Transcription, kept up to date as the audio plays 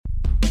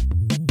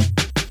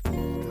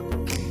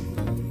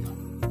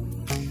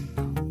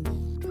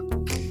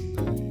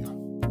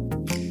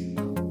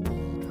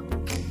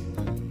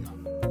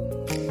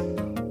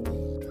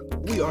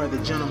are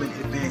the gentlemen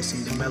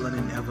advancing the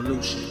melanin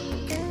evolution.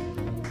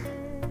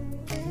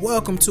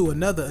 Welcome to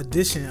another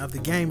edition of the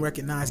Game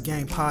Recognized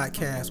Game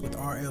Podcast with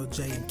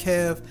RLJ and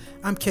Kev.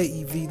 I'm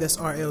KEV, that's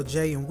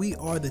RLJ, and we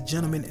are the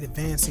gentlemen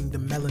advancing the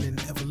melanin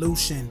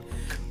evolution,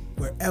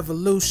 where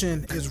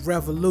evolution is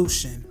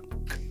revolution.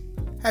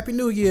 Happy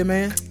New Year,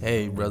 man.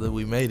 Hey, brother,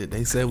 we made it.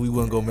 They said we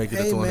weren't going to make it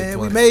to 2020. Man,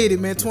 we made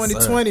it, man.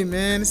 2020, yes,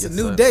 man. It's yes, a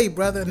new sir. day,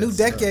 brother. A new Yes,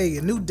 decade,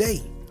 sir. a new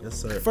day.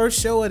 Yes, sir.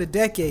 First show of the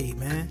decade,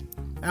 man.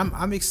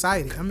 I'm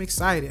excited. I'm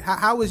excited.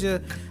 How was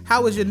your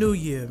New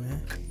Year,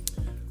 man?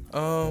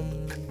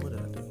 What did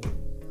I do?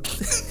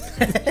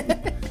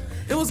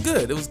 It was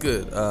good.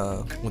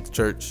 Went to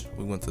church.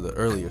 We went to the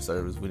earlier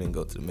service. We didn't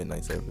go to the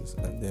midnight service.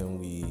 And then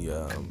we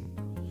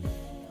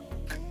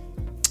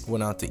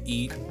went out to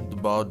eat. The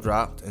ball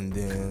dropped, and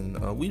then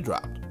we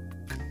dropped.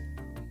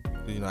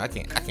 You know, I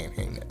can't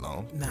hang that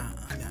long. Nah.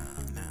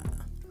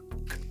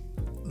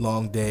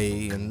 Long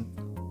day, and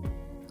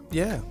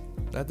yeah,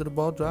 after the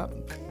ball dropped,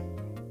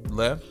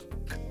 left,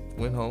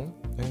 went home,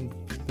 and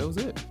that was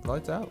it.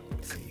 Lights out.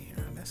 See,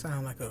 that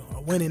sounds like a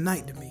winning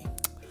night to me.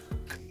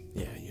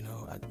 Yeah, you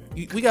know,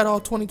 we got all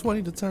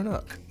 2020 to turn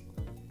up.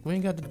 We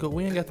ain't got to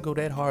go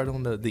that hard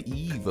on the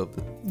eve of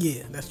the.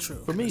 Yeah, that's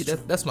true. For me,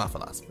 that's my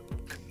philosophy.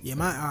 Yeah,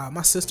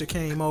 my sister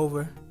came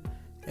over,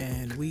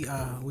 and we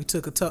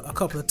took a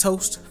couple of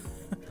toasts,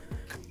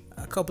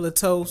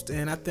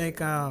 and I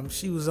think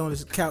she was on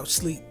this couch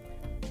sleep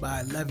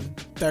by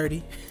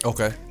 11:30.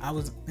 Okay. I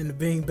was in the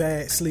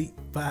beanbag sleep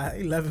by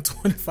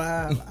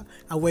 11:25.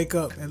 I wake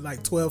up at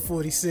like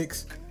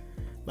 12:46.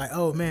 Like,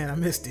 oh man, I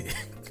missed it.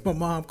 My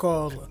mom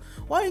called.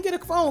 Why didn't you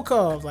get a phone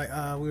call? I was like,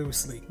 we were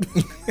asleep.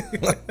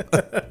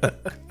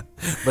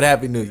 But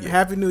Happy New Year.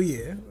 Happy New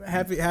Year.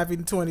 Happy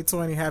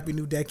 2020. Happy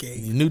new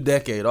decade. New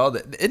decade. All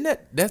that. Isn't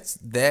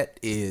that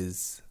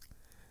is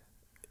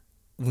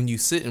when you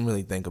sit and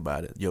really think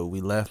about it. Yo,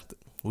 we left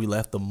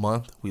a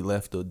month. We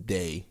left a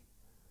day.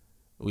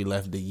 We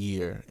left a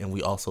year, and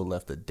we also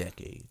left a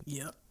decade.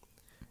 Yep.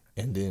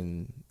 And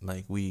then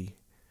like we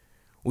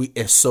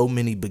there's so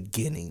many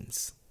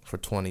beginnings for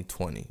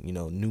 2020. You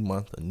know, new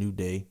month, a new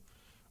day,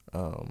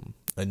 a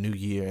new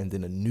year, and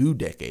then a new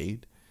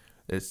decade.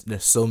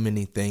 There's so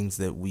many things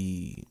that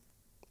we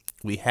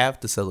have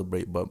to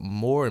celebrate, but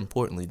more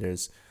importantly,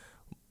 there's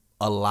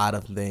a lot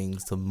of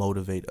things to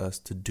motivate us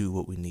to do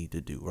what we need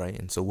to do, right?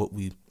 And so what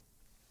we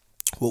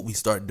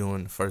start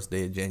doing the first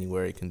day of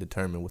January can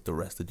determine what the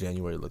rest of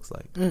January looks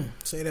like.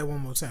 Say that one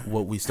more time.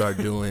 What we start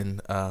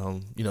doing,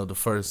 the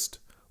first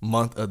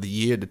month of the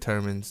year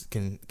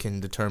can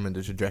determine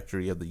the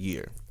trajectory of the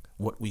year.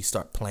 What we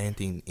start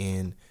planting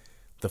in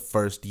the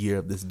first year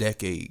of this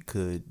decade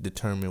could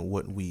determine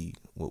what we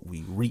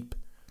reap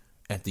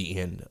at the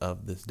end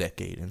of this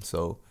decade. And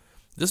so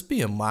just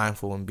being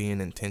mindful and being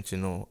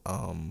intentional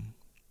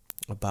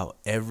about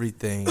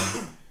everything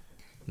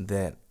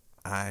that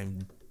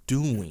I'm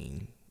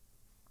doing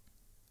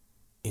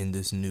in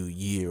this new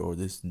year or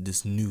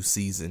this new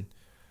season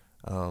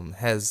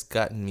has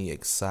gotten me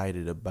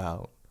excited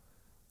about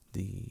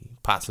the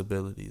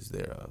possibilities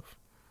thereof.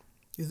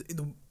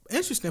 The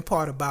interesting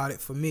part about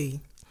it for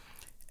me,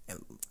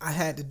 I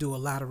had to do a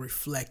lot of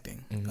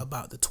reflecting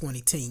about the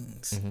 20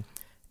 teens.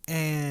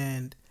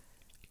 And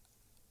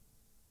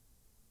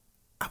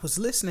I was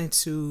listening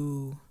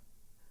to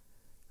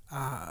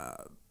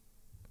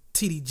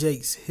TD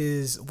Jakes,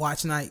 his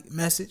Watch Night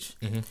message.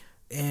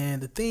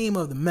 And the theme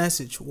of the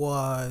message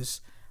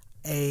was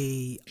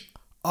a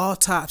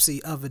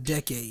autopsy of a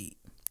decade.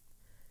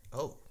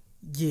 Oh.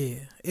 Yeah,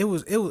 it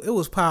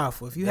was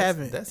powerful. If you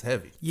haven't, that's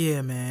heavy.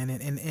 Yeah, man,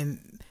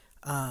 and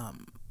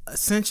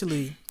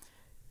essentially,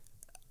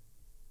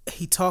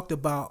 he talked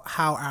about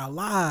how our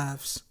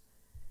lives,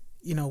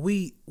 you know,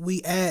 we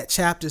add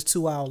chapters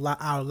to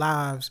our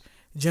lives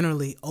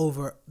generally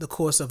over the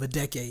course of a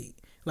decade.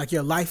 Like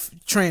your life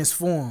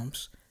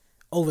transforms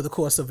over the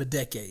course of a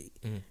decade.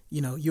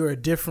 You know, you're a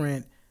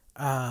different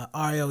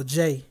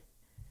RLJ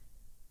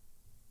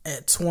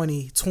at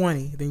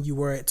 2020 than you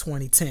were at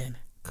 2010.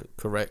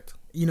 Correct.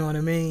 You know what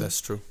I mean? That's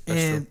true.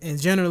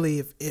 And generally,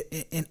 if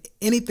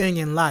anything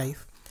in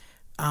life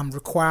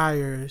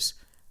requires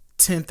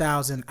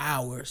 10,000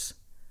 hours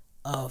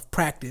of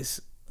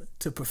practice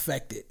to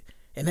perfect it,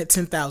 and that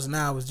 10,000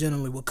 hours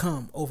generally will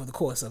come over the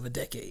course of a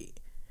decade.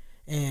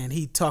 And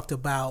he talked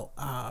about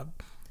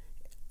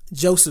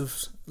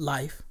Joseph's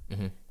life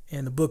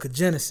in the book of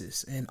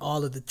Genesis and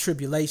all of the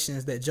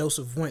tribulations that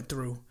Joseph went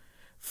through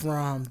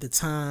from the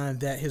time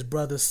that his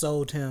brothers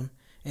sold him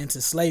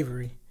into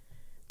slavery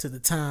to the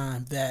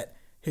time that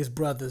his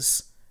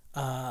brothers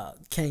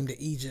came to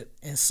Egypt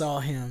and saw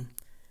him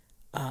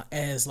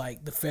as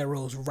like the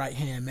Pharaoh's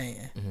right-hand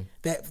man.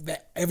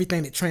 That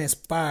everything that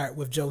transpired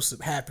with Joseph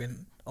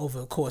happened over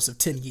the course of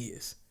 10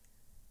 years.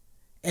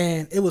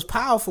 And it was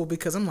powerful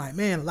because I'm like,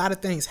 man, a lot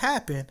of things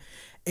happen,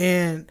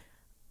 and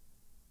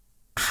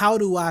how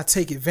do I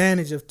take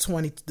advantage of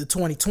the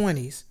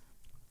 2020s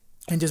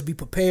and just be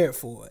prepared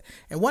for it?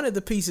 And one of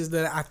the pieces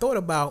that I thought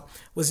about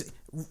was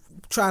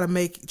trying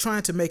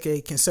to make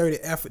a concerted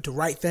effort to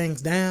write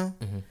things down,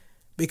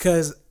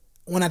 because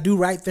when I do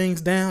write things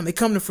down, they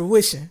come to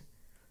fruition.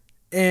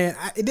 And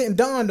it didn't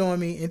dawn on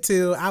me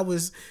until I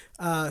was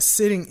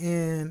sitting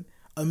in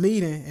a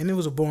meeting, and it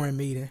was a boring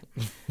meeting.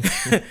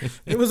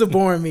 It was a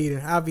boring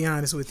meeting. I'll be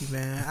honest with you,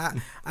 man.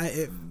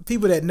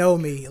 People that know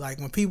me, like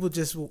when people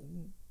just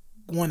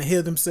want to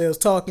hear themselves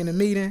talk in a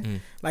meeting,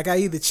 like I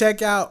either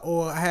check out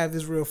or I have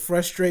this real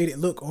frustrated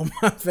look on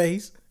my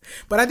face.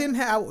 But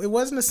it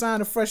wasn't a sign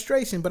of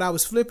frustration, but I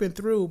was flipping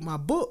through my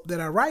book that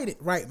I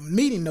write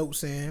meeting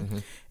notes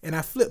in, and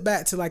I flipped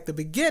back to like the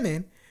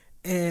beginning,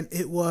 and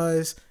it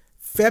was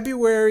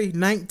February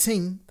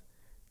 19th,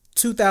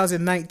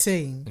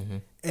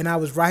 2019, and I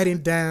was writing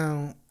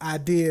down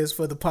ideas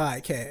for the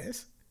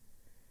podcast.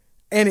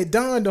 And it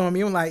dawned on me,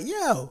 I'm like,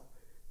 yo,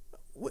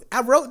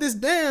 I wrote this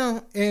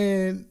down,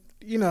 and,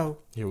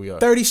 here we are.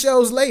 30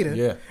 shows later.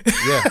 Yeah,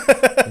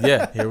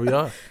 here we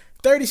are.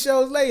 30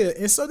 shows later.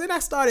 And so then I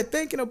started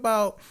thinking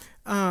about,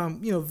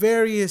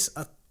 various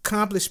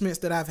accomplishments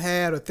that I've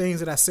had or things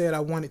that I said I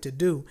wanted to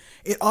do.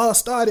 It all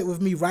started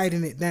with me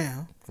writing it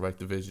down. Write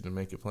the vision and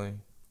make it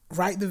plain.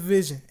 Write the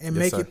vision and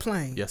make it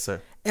plain. Yes,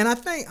 sir. And I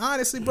think,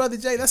 honestly, Brother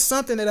Jay, that's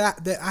something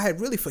that I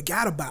had really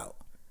forgot about.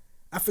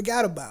 A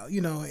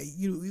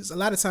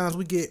lot of times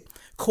we get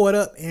caught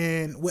up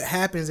in what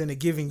happens in a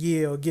given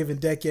year or given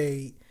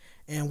decade,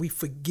 and we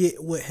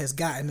forget what has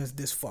gotten us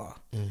this far.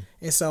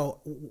 And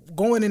so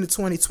going into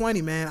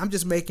 2020, man, I'm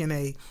just making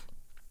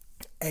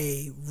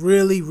a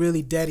really,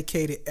 really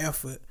dedicated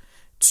effort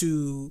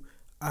to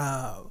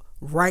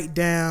write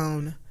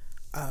down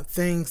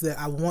things that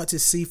I want to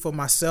see for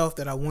myself,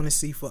 that I want to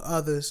see for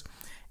others.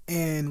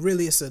 And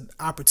really, it's an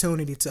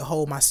opportunity to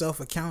hold myself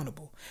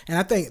accountable. And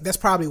I think that's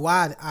probably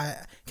why I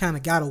kind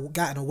of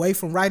gotten away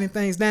from writing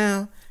things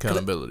down.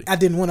 Accountability. I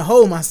didn't want to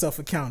hold myself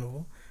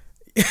accountable.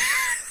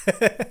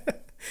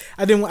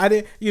 I didn't.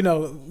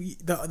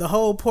 The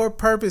whole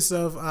purpose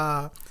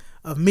of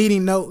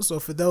meeting notes, or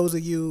for those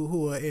of you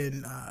who are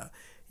in,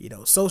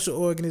 social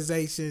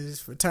organizations,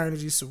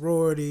 fraternities,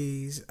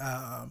 sororities,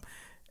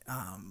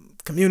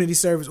 community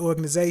service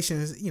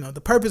organizations,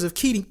 the purpose of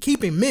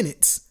keeping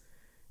minutes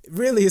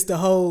really is to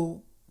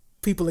hold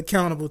people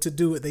accountable to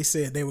do what they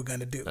said they were going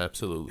to do.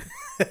 Absolutely.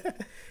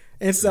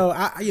 And so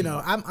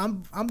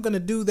I'm going to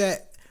do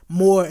that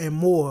more and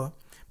more.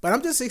 But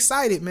I'm just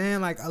excited,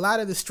 man. Like a lot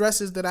of the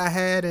stresses that I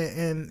had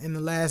in the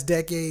last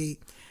decade,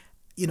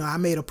 I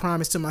made a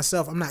promise to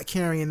myself I'm not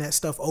carrying that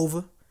stuff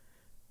over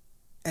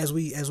as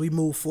we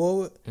move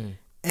forward.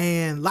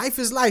 And life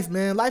is life,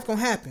 man. Life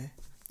gonna happen.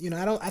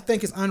 I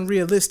think it's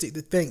unrealistic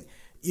to think,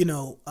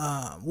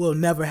 we'll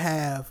never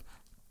have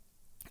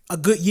a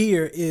good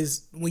year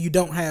is when you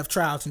don't have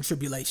trials and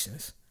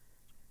tribulations.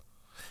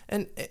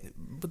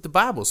 But the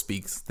Bible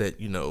speaks that,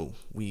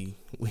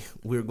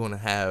 we're going to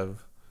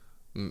have,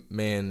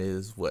 man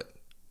is what?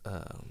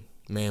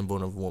 Man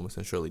born of a woman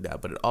and surely die.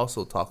 But it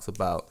also talks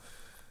about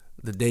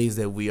the days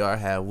that we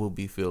have will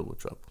be filled with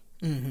trouble.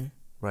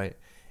 Right?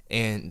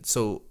 And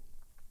so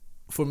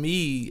for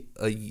me,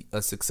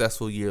 a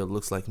successful year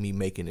looks like me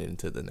making it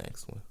into the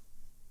next one.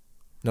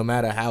 No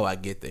matter how I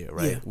get there,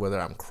 right? Yeah. Whether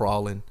I'm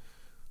crawling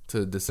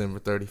to December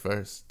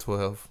 31st,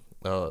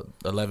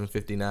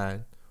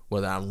 11:59,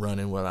 whether I'm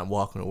running, whether I'm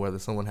walking, or whether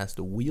someone has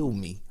to wheel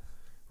me,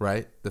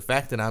 right? The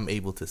fact that I'm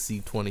able to see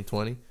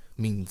 2020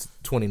 means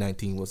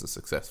 2019 was a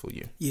successful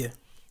year. Yeah.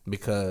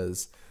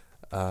 Because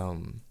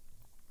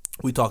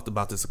we talked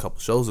about this a couple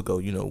shows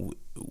ago,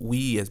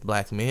 we as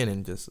black men,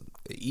 and just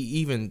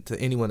even to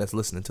anyone that's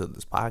listening to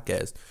this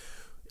podcast,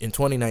 in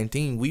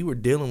 2019, we were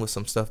dealing with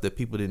some stuff that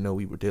people didn't know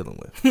we were dealing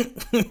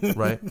with,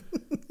 right?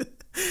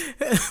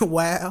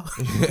 Wow.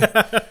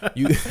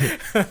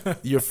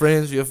 Your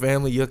friends, your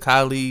family, your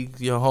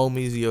colleagues, your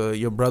homies,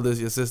 your brothers,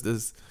 your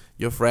sisters,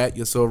 your frat,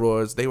 your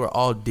sorors, they were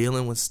all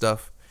dealing with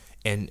stuff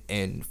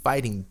and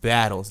fighting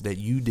battles that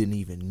you didn't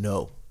even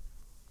know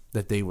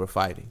that they were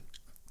fighting.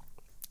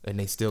 And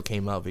they still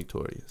came out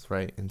victorious,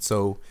 right? And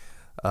so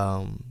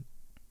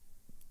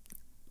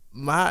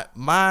my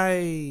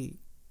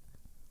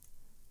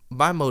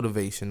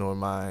motivation, or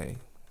my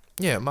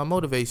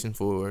motivation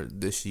for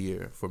this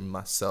year for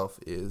myself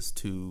is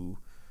to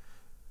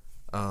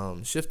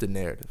shift the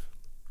narrative.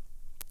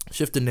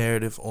 Shift the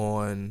narrative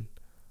on,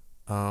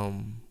 a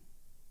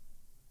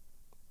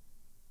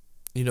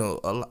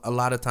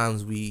lot of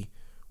times we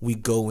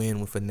go in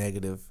with a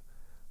negative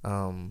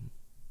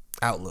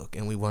outlook,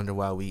 and we wonder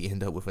why we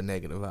end up with a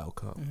negative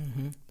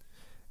outcome.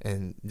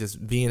 And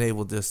just being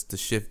able just to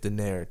shift the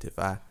narrative.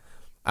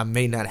 I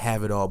may not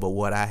have it all, but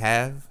what I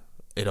have,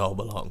 it all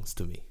belongs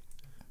to me.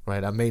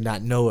 Right? I may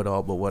not know it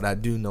all, but what I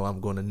do know,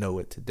 I'm going to know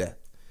it to death.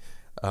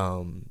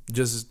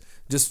 Just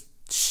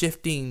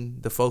shifting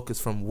the focus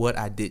from what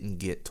I didn't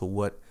get to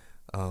what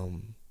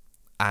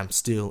I'm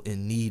still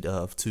in need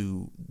of,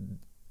 to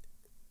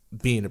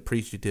being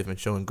appreciative and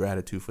showing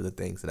gratitude for the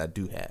things that I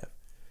do have.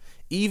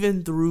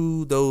 Even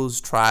through those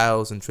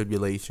trials and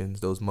tribulations,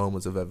 those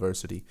moments of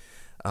adversity,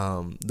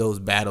 those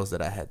battles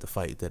that I had to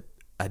fight that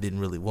I didn't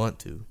really want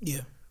to.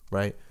 Yeah.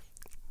 Right?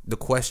 the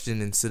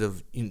question, instead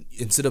of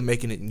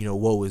making it,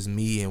 woe is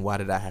me and why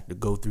did I have to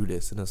go through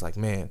this? And it's like,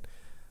 man,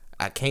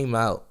 I came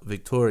out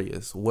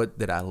victorious. What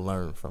did I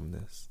learn from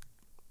this?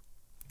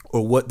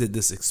 Or what did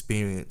this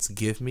experience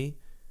give me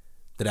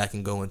that I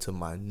can go into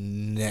my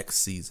next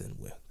season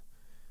with?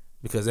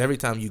 Because every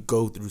time you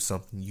go through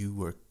something, you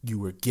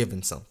were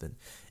given something,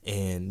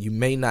 and you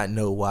may not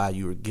know why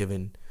you were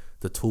given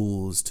the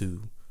tools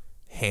to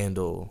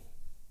handle,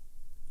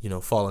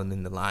 falling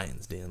in the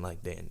lion's den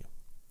like Daniel.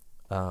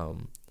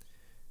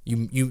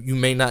 You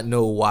may not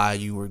know why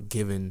you were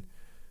given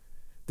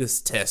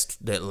this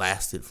test that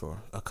lasted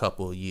for a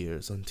couple of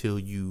years until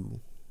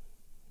you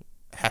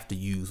have to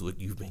use what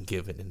you've been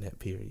given in that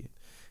period.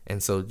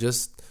 And so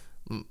just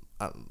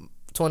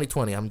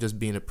 2020, I'm just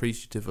being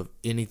appreciative of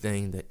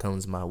anything that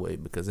comes my way,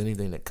 because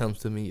anything that comes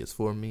to me is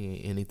for me,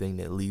 and anything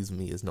that leaves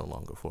me is no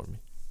longer for me.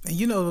 And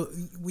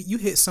you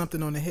hit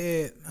something on the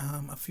head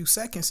a few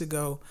seconds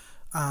ago.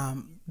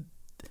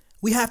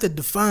 We have to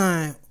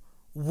define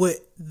what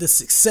the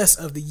success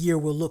of the year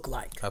will look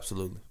like.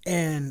 Absolutely.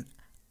 And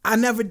I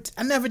never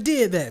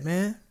did that,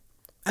 man.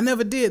 I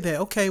never did that.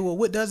 Okay, well,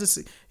 what does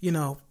it?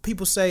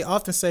 People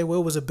often say, well,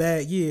 it was a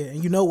bad year,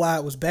 and you know why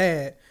it was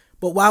bad,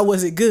 but why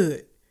was it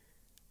good?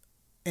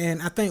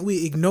 And I think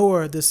we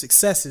ignore the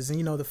successes,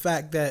 and the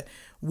fact that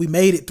we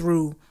made it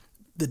through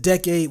the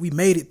decade, we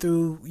made it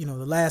through the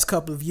last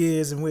couple of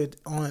years, and we're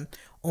on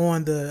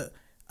the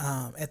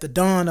at the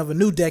dawn of a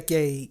new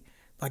decade.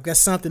 Like, that's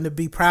something to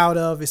be proud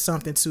of. It's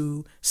something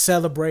to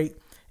celebrate,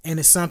 and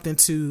it's something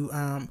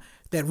to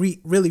that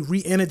really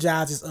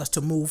re-energizes us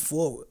to move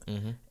forward.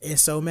 Mm-hmm. And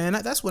so, man,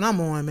 that's what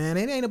I'm on, man.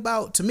 It ain't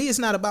about, to me, it's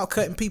not about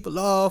cutting people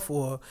off,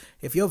 or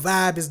if your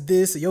vibe is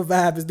this or your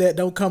vibe is that,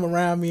 don't come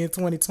around me in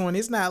 2020.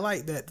 It's not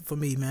like that for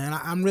me, man.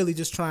 I'm really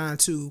just trying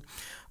to,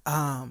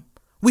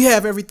 we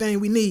have everything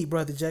we need,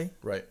 Brother Jay.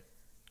 Right.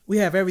 We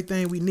have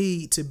everything we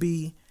need to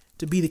be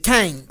the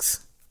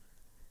kings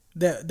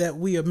that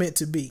we are meant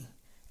to be.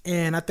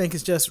 And I think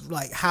it's just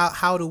like,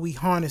 how do we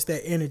harness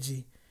that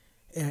energy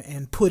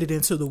and put it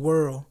into the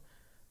world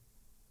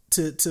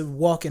to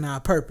walk in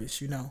our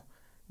purpose,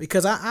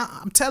 because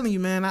I'm telling you,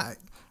 man,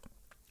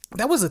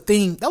 that was a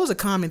theme. That was a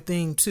common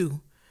theme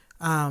too.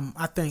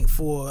 I think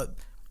for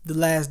the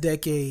last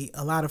decade,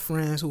 a lot of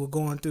friends who were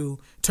going through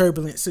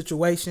turbulent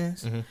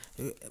situations,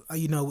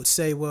 mm-hmm. Would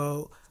say,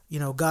 well,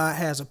 God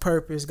has a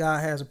purpose.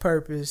 God has a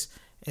purpose.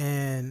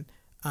 And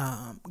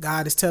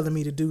God is telling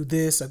me to do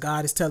this, or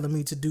God is telling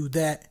me to do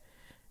that.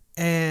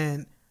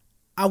 And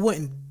I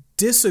wouldn't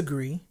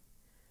disagree.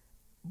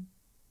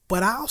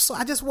 But I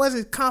just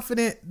wasn't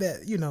confident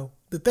that,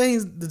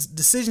 the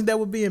decisions that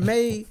were being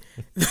made,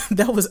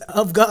 that was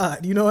of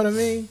God. You know what I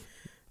mean?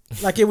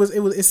 Like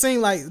it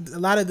seemed like a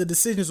lot of the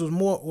decisions were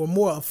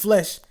more of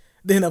flesh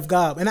than of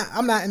God. And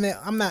I'm not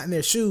in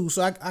their shoes,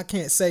 so I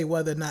can't say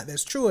whether or not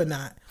that's true or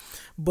not.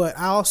 But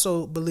I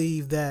also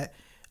believe that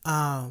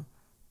God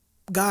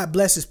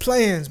blesses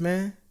plans,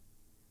 man.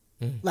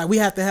 Like, we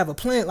have to have a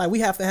plan. Like,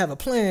 we have to have a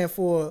plan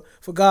for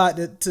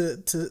God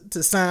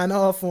to sign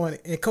off on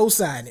it and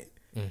co-sign it.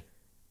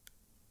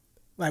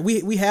 Like,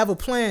 we have a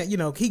plan,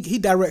 he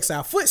directs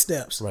our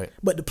footsteps, right?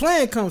 But the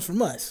plan comes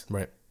from us,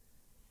 right?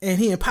 And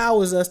he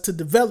empowers us to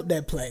develop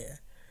that plan.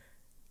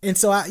 And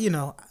so I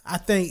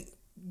think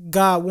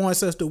God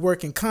wants us to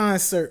work in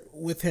concert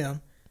with him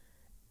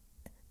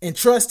and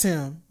trust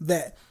him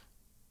that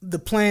the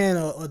plan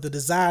or the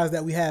desires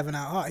that we have in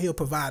our heart, he'll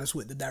provide us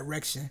with the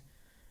direction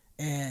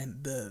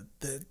and the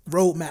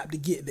roadmap to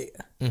get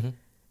there. Mm-hmm.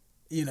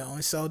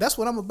 And so that's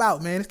what I'm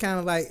about, man. It's kind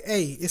of like,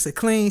 hey, it's a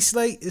clean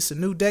slate. It's a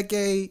new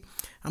decade.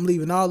 I'm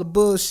leaving all the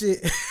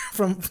bullshit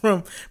from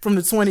the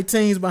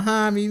 2010s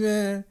behind me,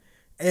 man.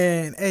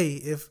 And hey,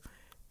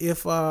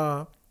 if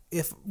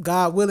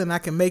God willing, I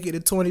can make it to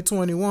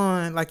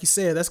 2021, like you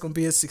said, that's gonna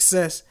be a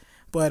success.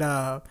 But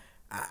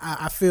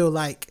I feel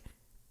like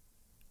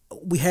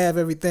we have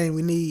everything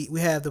we need.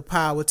 We have the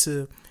power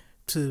to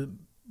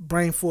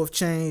bring forth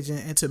change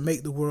and to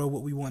make the world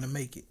what we want to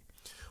make it.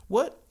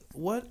 What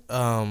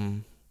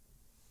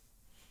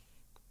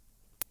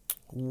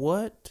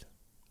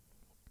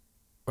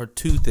are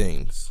two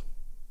things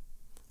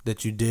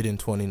that you did in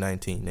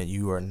 2019 that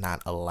you are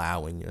not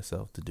allowing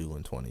yourself to do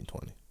in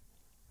 2020?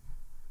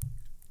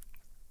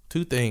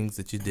 Two things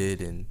that you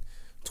did in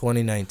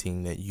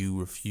 2019 that you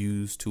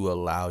refuse to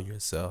allow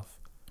yourself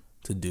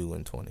to do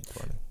in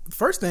 2020.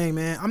 First thing,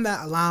 man, I'm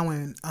not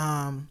allowing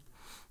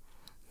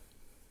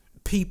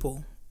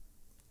people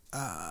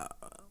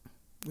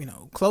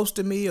close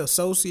to me,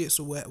 associates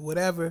or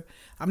whatever,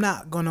 I'm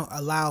not going to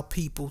allow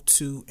people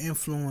to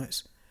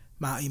influence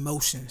my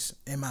emotions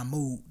and my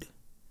mood.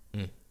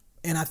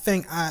 And I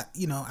think I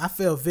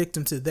fell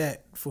victim to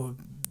that for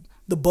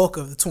the bulk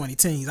of the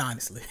 2010s,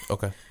 honestly.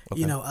 Okay.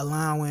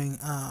 Allowing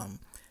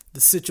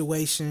the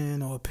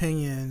situation or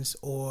opinions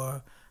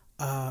or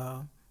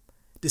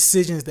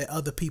decisions that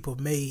other people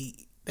made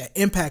that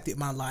impacted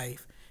my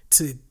life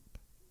to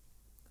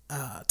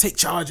take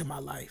charge of my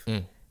life.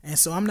 And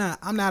so I'm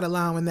not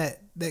allowing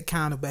that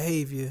kind of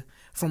behavior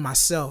from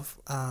myself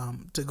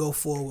to go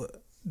forward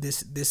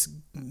this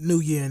new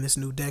year and this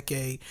new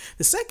decade.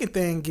 The second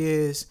thing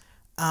is,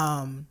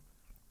 I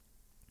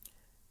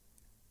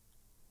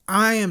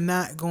am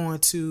not going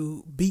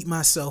to beat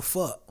myself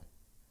up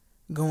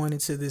going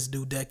into this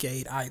new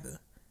decade either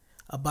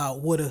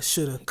about woulda,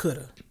 shoulda,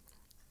 coulda.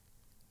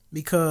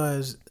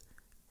 Because,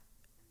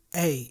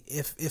 hey,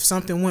 if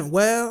something went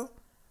well,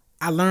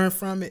 I learned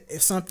from it.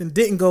 If something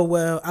didn't go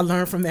well, I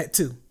learned from that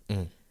too.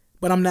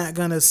 But I'm not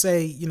gonna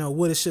say,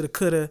 woulda, shoulda,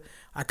 coulda.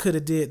 I coulda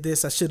did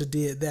this. I shoulda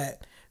did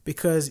that.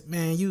 Because,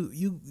 man,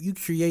 you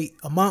create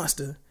a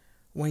monster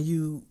when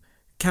you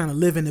kind of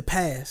live in the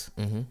past.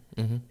 And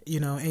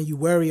you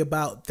worry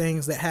about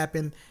things that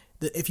happen.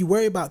 If you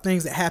worry about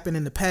things that happen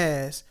in the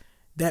past,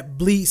 that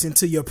bleeds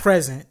into your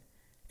present,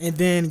 and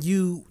then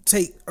you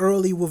take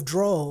early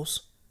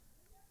withdrawals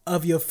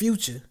of your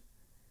future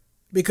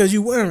because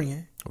you're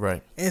worrying.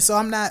 Right. And so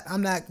I'm not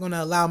going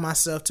to allow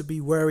myself to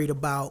be worried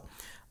about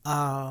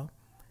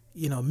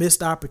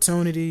missed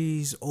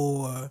opportunities,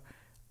 or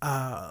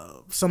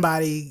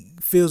somebody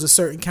feels a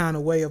certain kind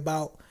of way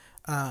about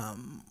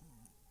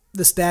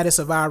the status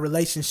of our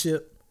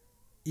relationship,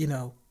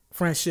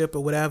 friendship or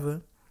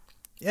whatever.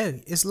 Yeah,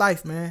 it's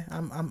life, man.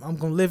 I'm going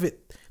to live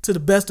it to the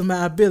best of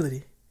my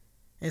ability.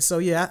 And so,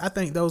 yeah, I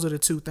think those are the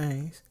two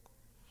things.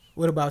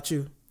 What about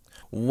you?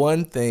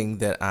 One thing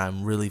that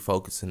I'm really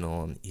focusing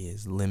on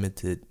is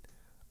limited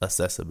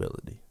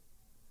accessibility.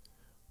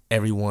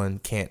 Everyone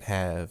can't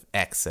have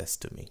access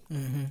to me.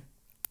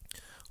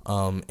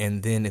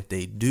 And then if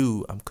they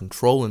do, I'm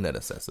controlling that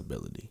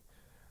accessibility.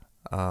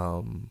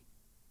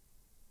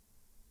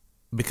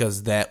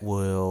 Because that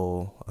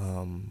will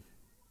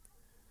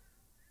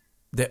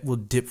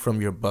dip from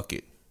your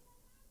bucket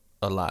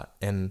a lot.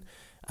 And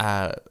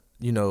I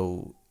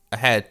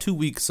had 2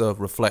 weeks of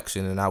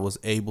reflection, and I was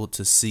able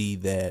to see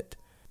that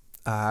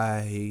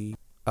I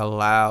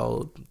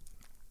allowed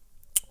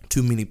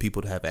too many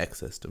people to have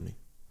access to me.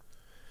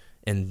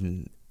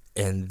 And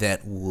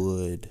that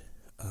would,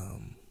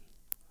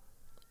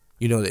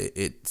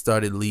 it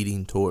started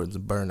leading towards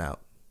burnout.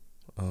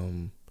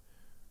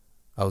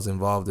 I was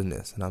involved in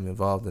this, and I'm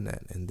involved in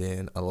that. And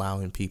then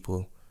allowing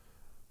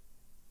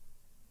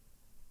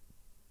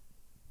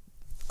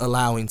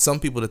some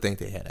people to think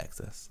they had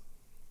access,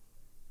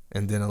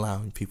 and then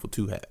allowing people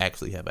to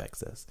actually have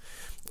access.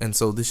 And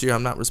so this year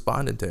I'm not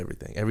responding to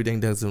everything. Everything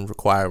doesn't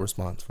require a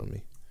response from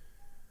me.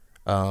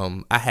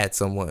 I had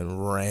someone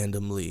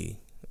randomly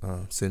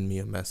send me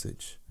a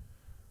message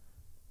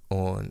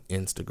on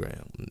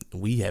Instagram.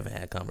 We haven't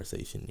had a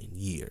conversation in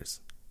years.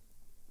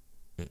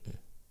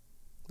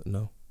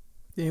 No.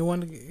 You didn't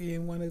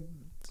want to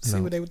see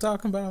what they were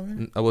talking about,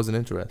 man? I wasn't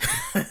interested.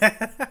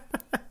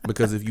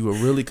 Because if you were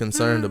really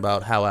concerned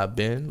about how I've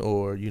been,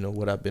 or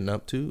what I've been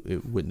up to,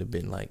 it wouldn't have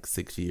been like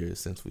 6 years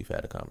since we've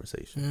had a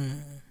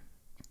conversation.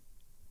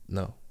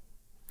 No.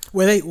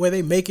 Were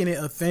they making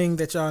it a thing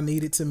that y'all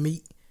needed to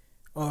meet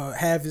or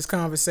have this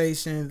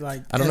conversation,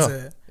 like I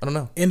don't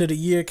know. End of the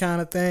year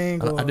kind of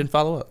thing? I didn't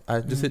follow up.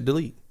 I just hit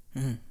delete.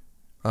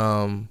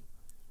 Even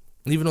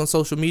on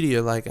social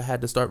media, like I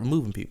had to start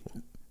removing people.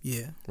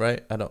 Yeah.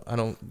 Right.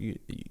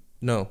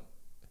 No.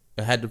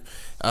 I had to.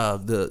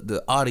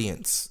 The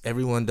audience.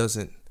 Everyone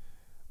doesn't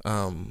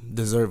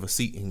deserve a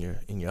seat in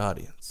your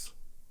audience.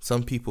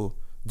 Some people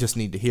just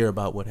need to hear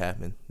about what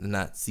happened and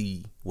not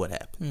see what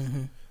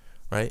happened.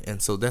 Right.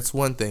 And so that's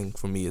one thing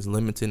for me, is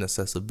limiting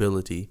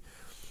accessibility.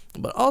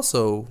 But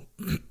also,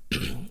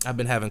 I've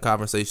been having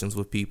conversations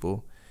with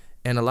people,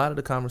 and a lot of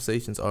the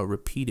conversations are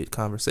repeated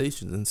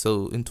conversations. And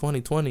so in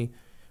 2020,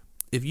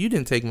 if you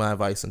didn't take my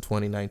advice in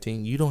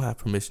 2019, you don't have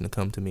permission to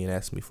come to me and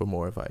ask me for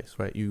more advice,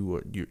 right?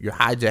 You're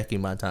hijacking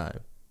my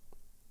time,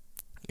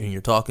 and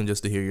you're talking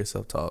just to hear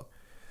yourself talk,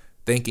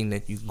 thinking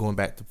that you, going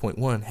back to point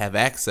one, have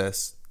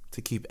access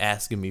to keep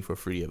asking me for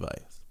free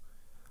advice.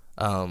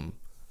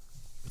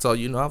 So, I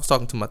was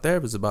talking to my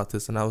therapist about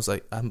this, and I was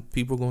like,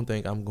 people are going to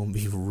think I'm going to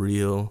be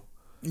real.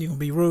 You're going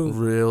to be rude.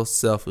 Real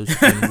selfish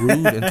and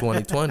rude in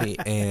 2020.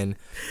 And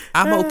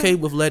I'm okay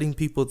with letting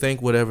people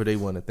think whatever they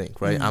want to think,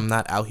 right? I'm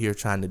not out here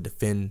trying to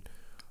defend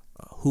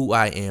who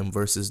I am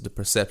versus the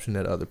perception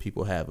that other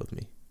people have of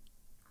me.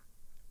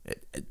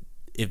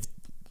 If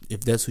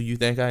that's who you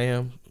think I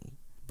am,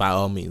 by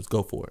all means,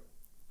 go for it,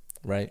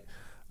 right?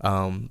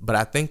 But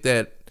I think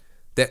that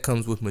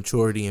comes with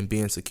maturity and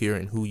being secure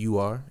in who you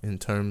are in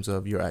terms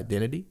of your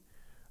identity,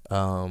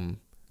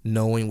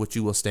 knowing what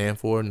you will stand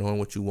for, knowing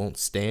what you won't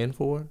stand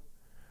for,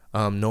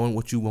 knowing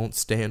what you won't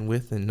stand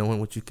with, and knowing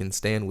what you can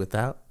stand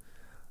without.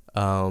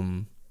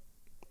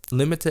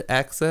 Limited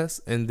access,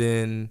 and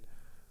then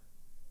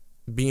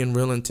being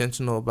real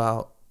intentional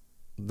about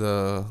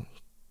the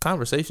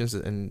conversations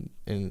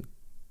and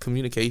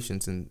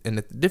communications and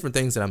the different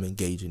things that I'm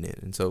engaging in.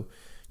 And so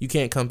you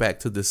can't come back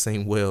to the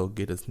same well,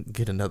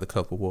 get another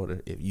cup of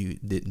water if you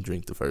didn't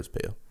drink the first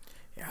pail.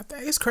 Yeah, I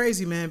think it's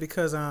crazy, man,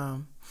 because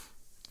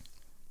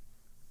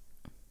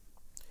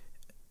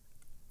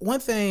one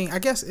thing, I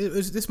guess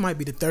this might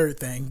be the third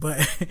thing, but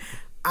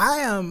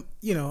I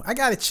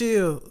gotta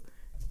chill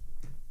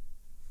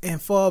and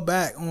fall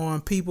back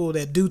on people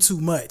that do too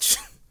much.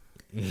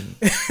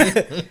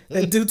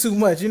 that do too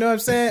much. You know what I'm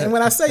saying? And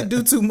when I say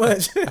do too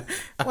much,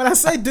 what I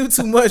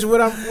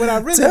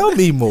really tell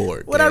me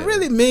more. What I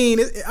really mean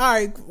is, all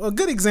right. A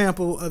good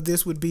example of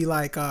this would be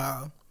like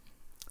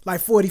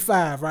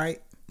 45,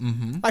 right?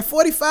 Mm-hmm. Like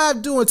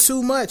 45 doing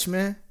too much,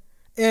 man.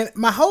 And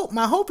my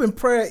hope and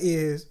prayer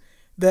is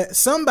that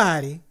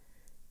somebody,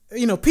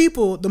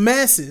 people, the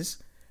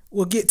masses,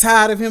 will get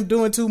tired of him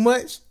doing too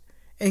much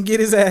and get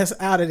his ass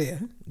out of there.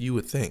 You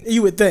would think,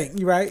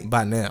 right?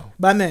 By now,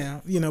 but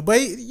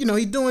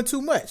he doing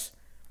too much.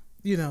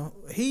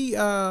 He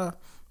all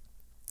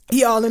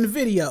in the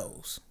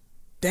videos,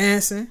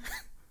 dancing,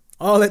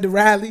 all at the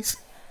rallies,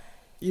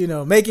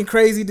 making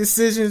crazy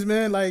decisions,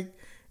 man. Like,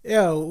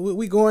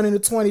 we going into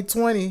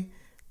 2020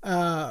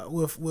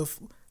 with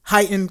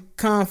heightened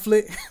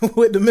conflict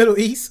with the Middle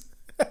East.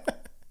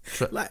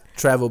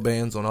 Travel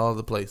bans on all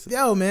the places.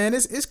 Yo, man,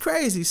 it's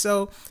crazy.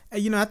 So,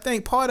 I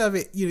think part of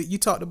it, you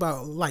talked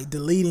about like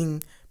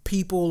deleting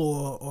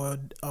people or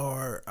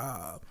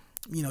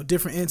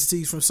different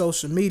entities from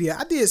social media.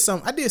 I did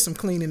some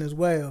cleaning as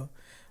well,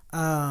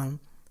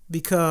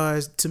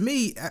 because to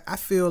me, I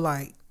feel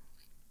like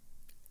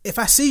if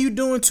I see you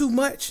doing too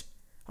much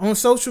on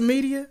social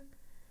media,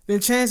 then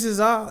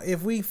chances are,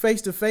 if we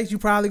face to face, you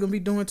probably gonna be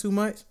doing too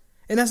much,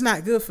 and that's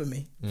not good for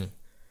me.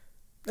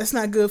 That's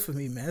not good for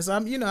me, man. So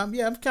I'm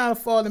kind of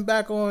falling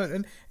back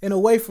on and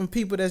away from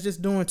people that's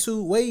just doing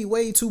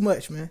way too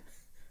much, man.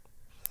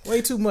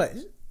 Way too much.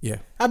 Yeah.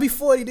 I'll be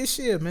 40 this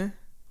year, man.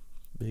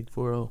 Big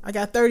 40. I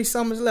got 30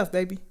 summers left,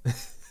 baby.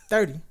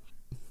 30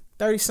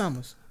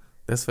 summers.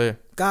 That's fair.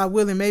 God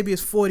willing, maybe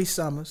it's 40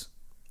 summers.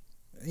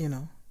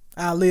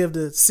 I'll live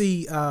to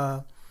see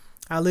Iota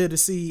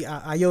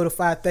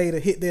Phi Theta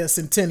hit their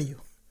centennial.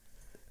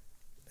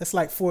 That's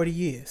like 40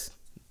 years.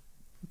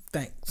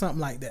 Something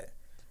like that.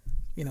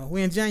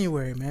 We're in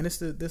January, man. This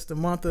the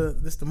month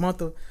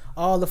of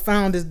all the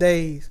founders'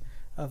 days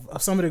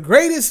of some of the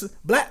greatest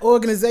black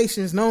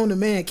organizations known to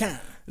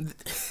mankind. Man.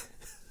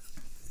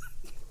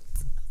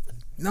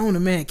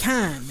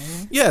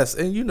 Yes,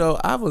 and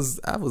I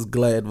was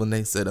glad when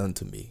they said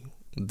unto me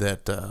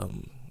that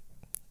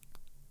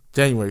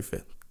January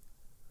 5th,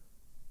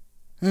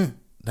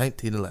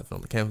 1911,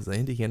 on the campus of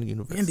Indiana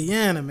University.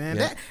 Indiana, man.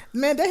 Yeah.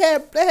 They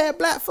had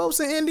black folks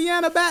in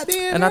Indiana back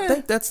then. And man. I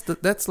think that's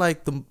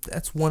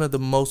one of the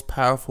most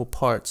powerful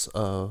parts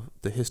of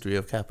the history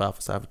of Kappa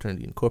Alpha Psi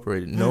Fraternity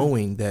Incorporated,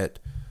 knowing that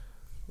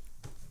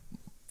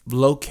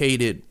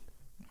located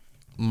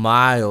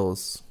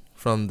miles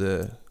from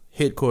the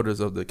headquarters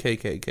of the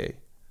KKK,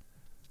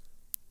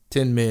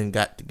 10 men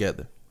got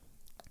together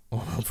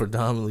on a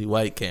predominantly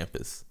white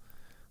campus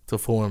to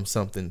form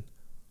something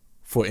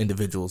for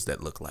individuals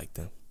that look like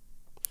them.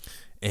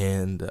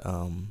 And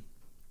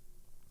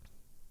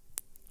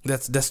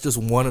that's just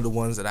one of the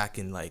ones that I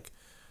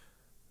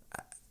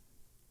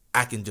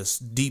can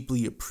just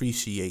deeply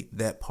appreciate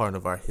that part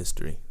of our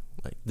history.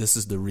 Like, this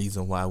is the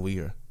reason why we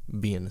are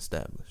being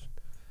established.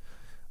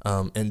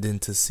 And then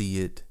to see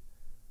it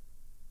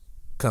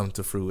come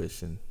to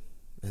fruition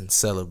and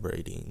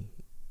celebrating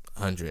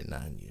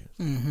 109 years.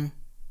 Mm-hmm.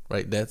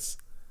 Right? That's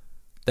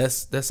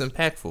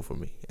impactful for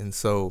me. And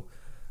so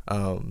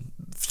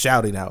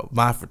shouting out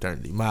my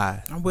fraternity,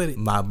 my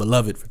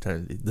beloved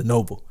fraternity, the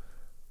Noble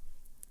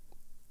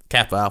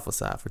Kappa Alpha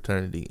Psi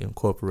Fraternity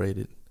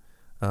Incorporated,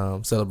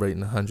 celebrating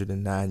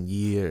 109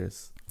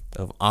 years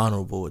of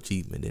honorable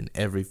achievement in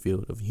every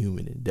field of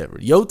human endeavor.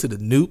 Yo to the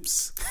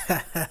Noops,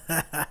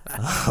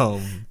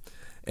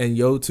 and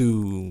yo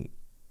to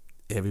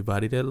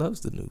everybody that loves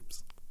the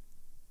Noops.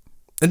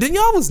 And then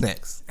y'all was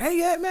next. Hey,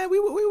 yeah, man, we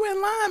were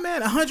in line,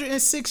 man.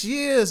 106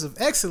 years of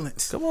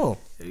excellence. Come on.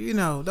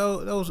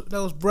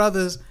 Those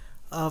brothers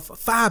of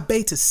Phi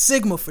Beta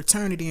Sigma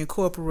Fraternity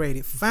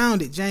Incorporated,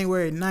 founded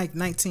January 9th,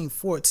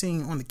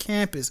 1914 on the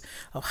campus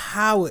of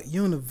Howard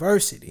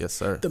University. Yes,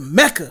 sir. The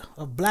Mecca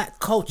of black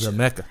culture. The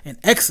Mecca. And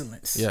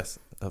excellence. Yes,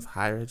 of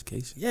higher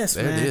education. Yes,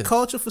 there man.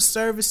 Culture for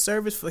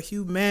service for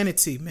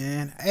humanity,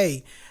 man.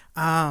 Hey,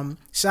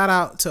 shout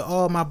out to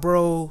all my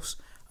bros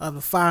of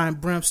the Fire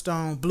and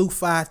Brimstone, Blue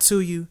Fire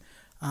to you,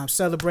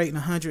 celebrating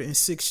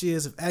 106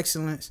 years of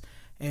excellence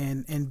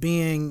and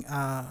being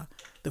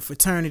the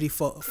fraternity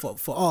for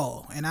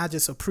all. And I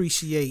just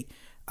appreciate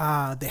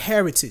the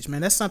heritage,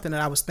 man. That's something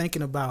that I was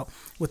thinking about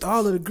with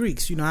all of the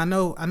Greeks. I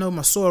know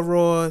my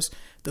sorors,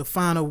 the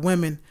final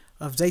women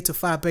of Zeta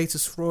Phi Beta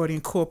Sorority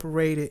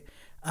Incorporated.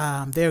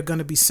 They're going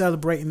to be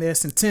celebrating their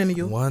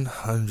centennial.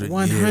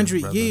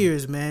 100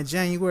 years, man.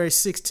 January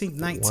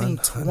 16th,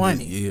 1920.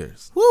 100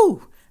 years.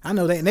 Woo! I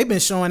know they've been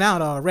showing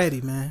out already,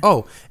 man.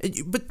 Oh,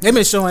 but they've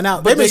been showing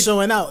out. They've been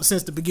showing out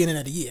since the beginning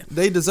of the year.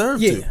 They deserve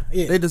to.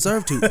 Yeah. They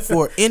deserve to.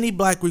 For any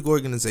Black Greek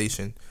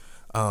organization,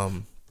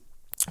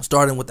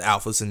 starting with the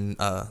Alphas in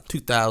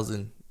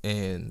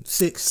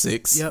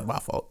 2006. Yep. My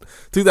fault.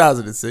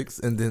 2006,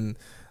 and then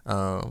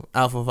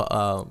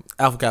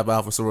Alpha Kappa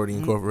Alpha Sorority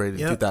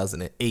Incorporated in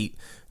 2008.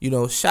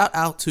 Shout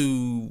out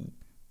to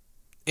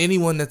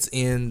anyone that's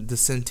in the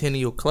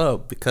Centennial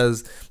Club,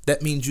 because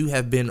that means you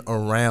have been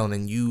around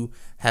and you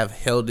have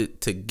held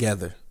it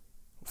together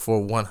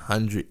for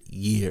 100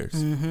 years.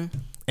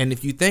 And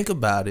if you think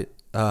about it,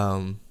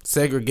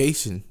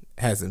 segregation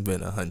hasn't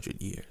been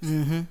 100 years.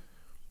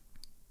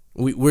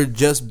 We're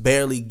just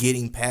barely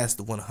getting past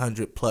the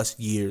 100 plus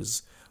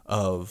years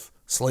of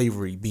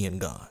slavery being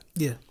gone.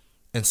 Yeah.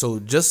 And so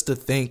just to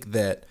think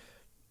that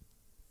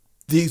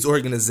these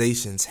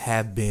organizations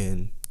have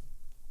been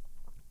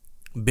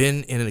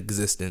in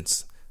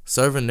existence,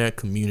 serving their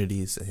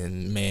communities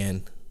and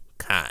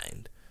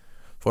mankind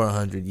for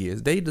 100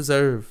 years, they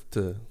deserve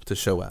to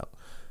show out.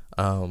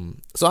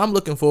 So I'm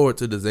looking forward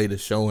to the Zeta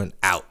showing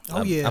out.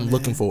 I'm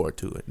looking forward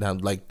to it. Now,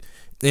 like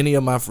any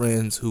of my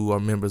friends who are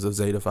members of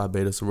Zeta Phi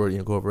Beta Sorority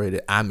Incorporated,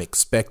 I'm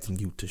expecting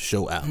you to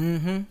show out.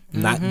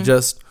 Not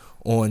just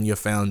on your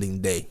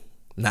founding day,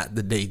 not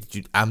the day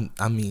that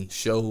I mean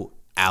show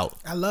out.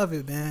 I love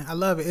it, man. I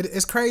love it.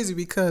 It's crazy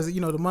because,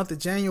 the month of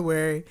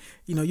January,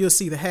 you'll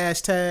see the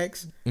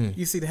hashtags.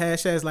 You see the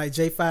hashtags like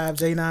J5,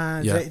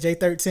 J9, Yeah.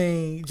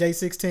 J13,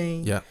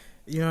 J16. Yeah.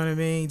 You know what I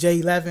mean?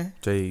 J11.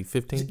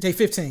 J15?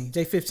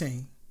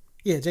 J15.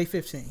 Yeah,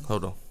 J15.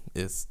 Hold on.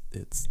 It's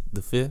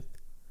the 5th,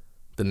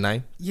 the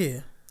 9th,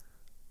 Yeah.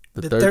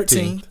 the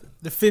 13th,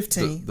 the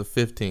 15th, the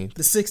 15th,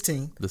 the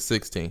 16th. the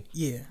 16th.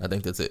 Yeah. I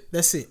think that's it.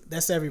 That's it.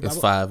 That's everybody. It's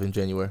 5 in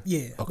January.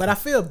 Yeah. Okay. But I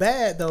feel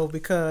bad, though,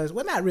 because,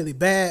 not really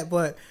bad,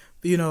 but,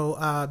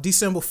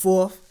 December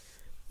 4th,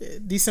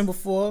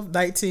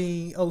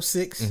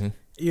 1906,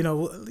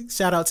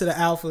 shout out to the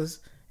Alphas.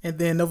 And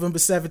then November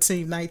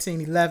 17th,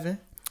 1911.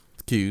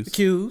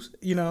 Q's,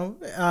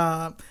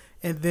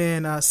 and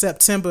then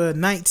September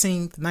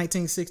 19th,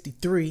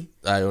 1963.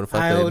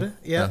 Iota,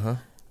 yeah.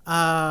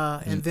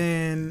 And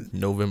then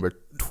November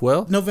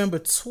 12th,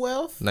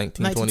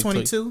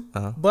 1922.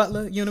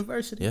 Butler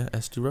University. Yeah,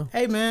 S2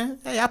 Hey, man.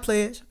 Hey, I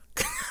pledge.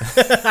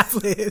 I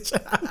pledge.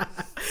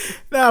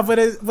 No, but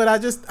I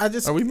just.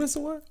 Are we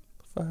missing one?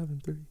 5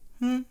 and 3.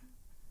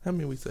 How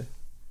many we say?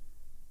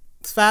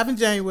 It's 5 in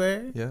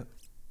January. Yeah.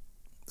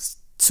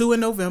 2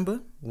 in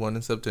November. 1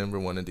 in September,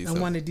 1 in December.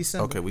 And 1 in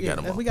December. Okay, we got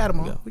them all. We got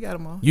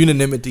them all.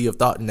 Unanimity of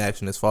thought and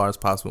action as far as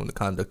possible in the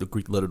conduct of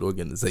Greek-lettered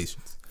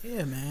organizations.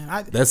 Yeah,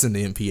 man. That's in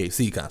the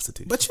MPAC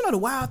Constitution. But the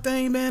wild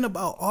thing, man,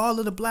 about all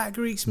of the Black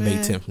Greeks, man. May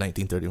 10th,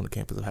 1930, on the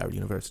campus of Howard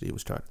University, it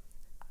was chartered.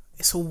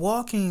 It's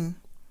walking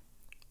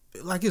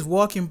Black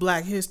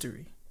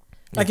history.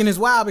 And it's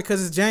wild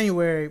because it's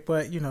January,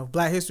 but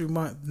Black History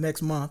Month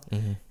next month,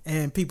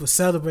 and people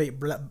celebrate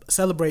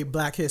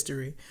Black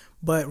history.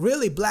 But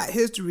really, Black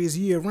history is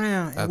year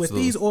round. And with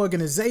these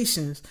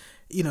organizations,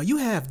 you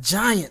have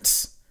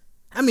giants.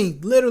 I mean,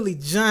 literally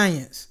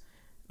giants,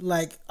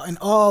 like in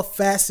all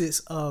facets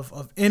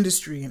of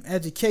industry and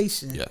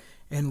education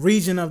and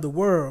region of the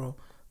world,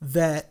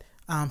 that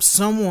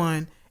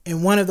someone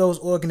in one of those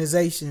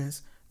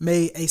organizations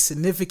made a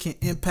significant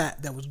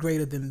impact that was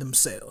greater than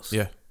themselves.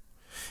 Yeah.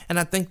 And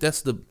I think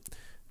that's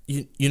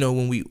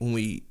when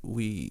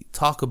we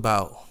talk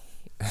about,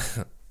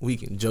 we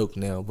can joke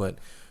now, but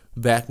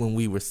back when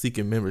we were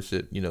seeking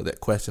membership, that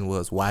question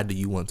was, why do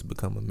you want to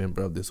become a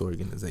member of this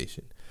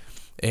organization?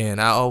 And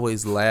I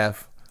always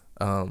laugh.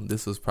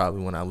 This was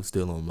probably when I was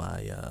still on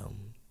my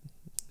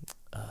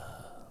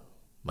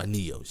my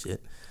Neo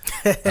shit.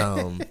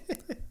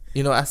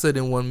 I said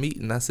in one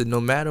meeting, I said,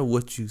 no matter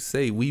what you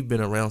say, we've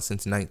been around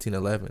since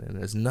 1911, and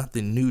there's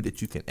nothing new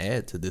that you can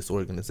add to this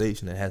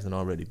organization that hasn't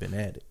already been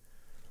added.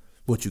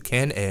 What you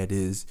can add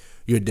is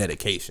your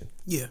dedication.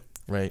 Yeah.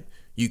 Right?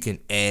 You can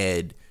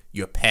add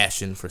your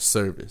passion for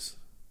service,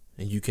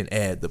 and you can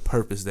add the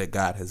purpose that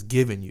God has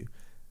given you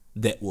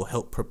that will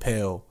help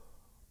propel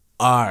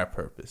our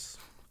purpose.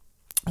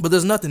 But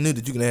there's nothing new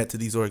that you can add to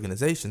these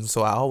organizations.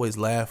 So I always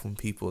laugh when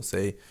people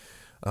say,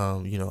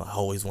 I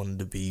always wanted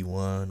to be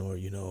one, or,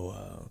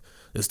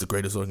 it's the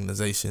greatest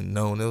organization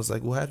known. It was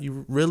like, well, have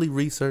you really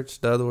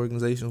researched the other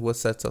organizations? What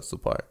sets us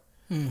apart?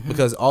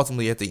 Because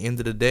ultimately, at the end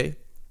of the day,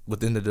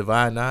 within the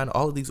Divine Nine,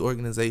 all of these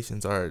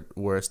organizations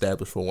were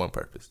established for one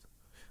purpose,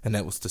 and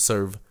that was to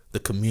serve the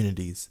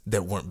communities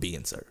that weren't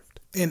being served.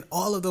 And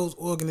all of those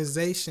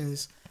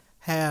organizations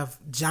have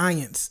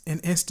giants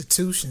and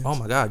institutions. Oh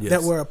my God, yes.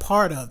 That were a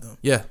part of them.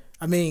 Yeah.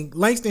 I mean,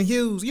 Langston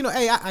Hughes,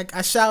 hey,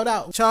 I shout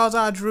out Charles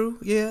R. Drew,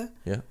 yeah.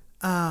 Yeah.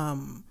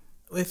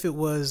 If it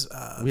was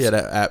we had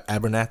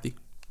Abernathy,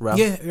 Ralph.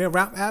 Yeah,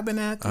 Ralph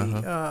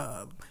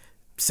Abernathy,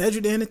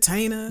 Cedric the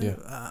Entertainer,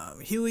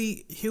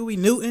 Huey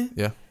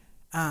Newton,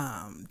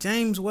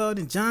 James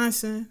Weldon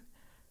Johnson,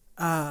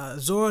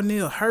 Zora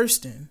Neale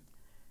Hurston,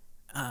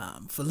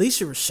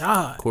 Felicia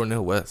Rashad,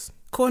 Cornel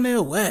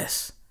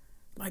West.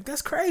 Like,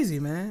 that's crazy,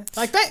 man.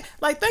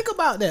 Think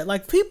about that.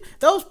 Like,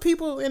 those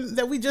people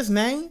that we just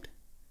named,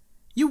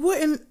 you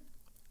wouldn't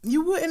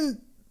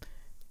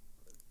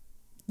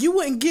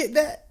get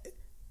that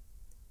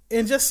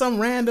in just some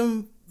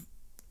random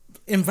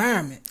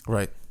environment.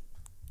 Right.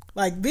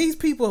 Like, these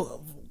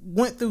people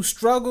went through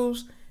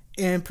struggles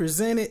and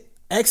presented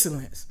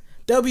excellence.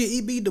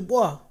 W.E.B. Du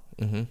Bois.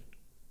 I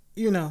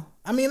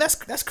mean,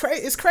 that's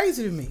crazy. It's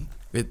crazy to me.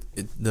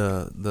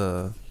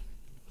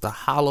 The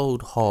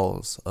hallowed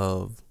halls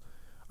of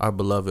our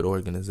beloved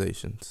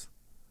organizations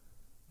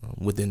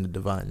within the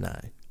Divine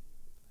Nine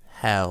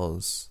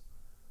house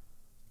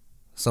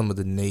some of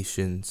the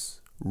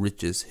nation's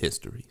richest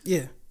histories.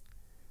 Yeah.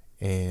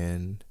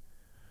 And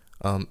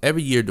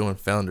every year during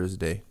Founders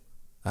Day,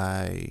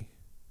 I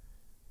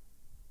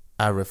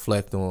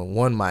reflect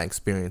on my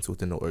experience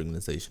within the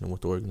organization and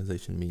what the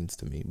organization means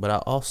to me. But I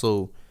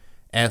also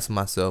ask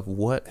myself,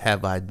 what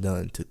have I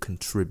done to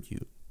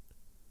contribute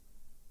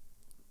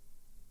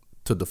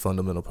to the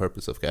fundamental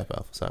purpose of Kappa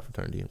Alpha Psi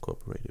Fraternity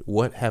Incorporated?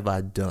 What have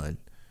I done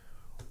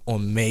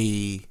on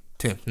May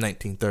 10th,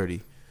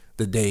 1930,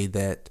 the day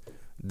that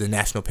the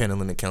National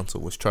Panhellenic Council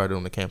was chartered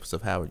on the campus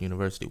of Howard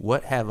University?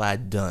 What have I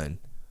done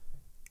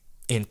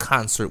in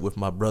concert with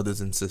my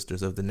brothers and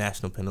sisters of the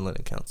National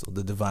Panhellenic Council,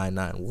 the Divine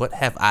Nine? What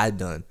have I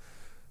done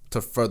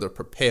to further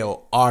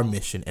propel our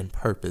mission and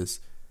purpose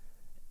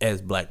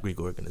as Black Greek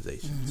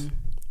organizations? Mm-hmm.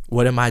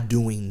 What am I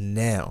doing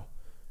now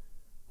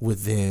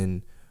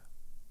within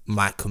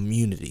my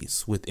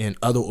communities, within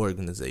other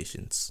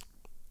organizations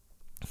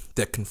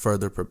that can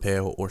further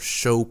propel or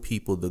show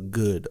people the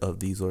good of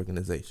these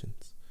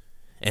organizations?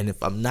 And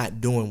if I'm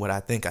not doing what I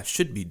think I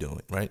should be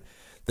doing, right,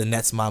 then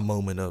that's my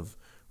moment of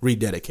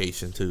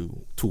rededication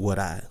to what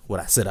I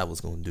said I was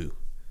going to do.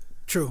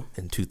 True.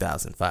 In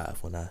 2005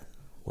 when I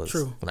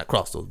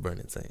crossed those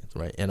burning sands,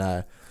 right? And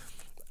I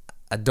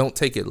don't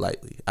take it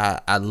lightly.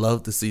 I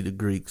love to see the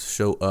Greeks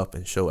show up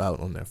and show out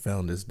on their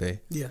Founders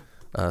Day. Yeah.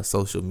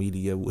 Social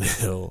media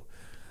will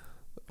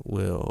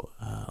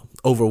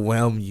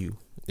overwhelm you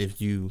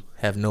if you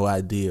have no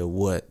idea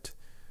what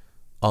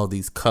all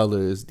these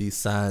colors, these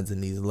signs,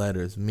 and these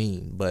letters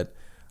mean. But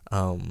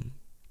I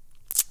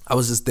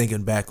was just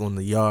thinking back on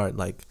the yard,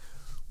 like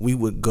we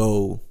would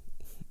go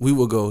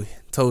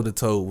toe to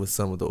toe with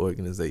some of the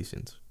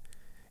organizations,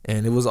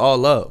 and it was all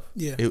love.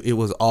 Yeah, it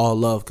was all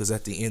love, because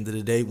at the end of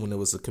the day, when it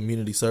was a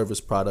community service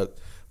project,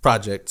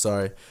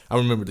 I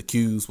remember the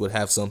Qs would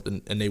have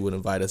something and they would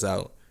invite us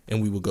out,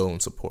 and we would go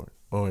and support.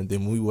 And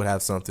then we would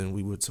have something,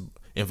 we would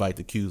invite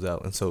the Qs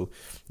out. And so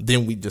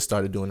then we just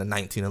started doing a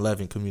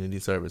 1911 community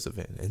service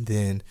event. And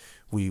then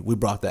we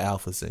brought the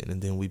Alphas in.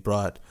 And then we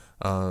brought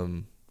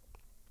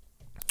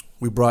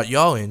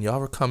y'all in. Y'all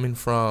were coming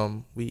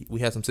from, we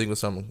had some signals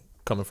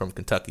coming from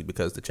Kentucky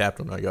because the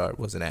chapter in our yard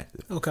wasn't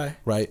active. Okay.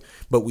 Right?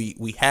 But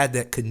we had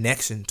that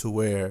connection to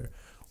where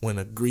when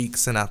a Greek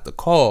sent out the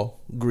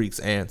call, Greeks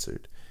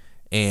answered.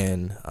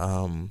 And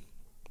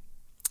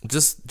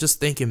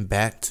just thinking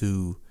back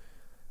to,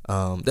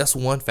 that's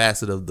one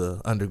facet of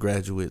the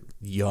undergraduate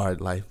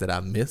yard life that I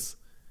miss.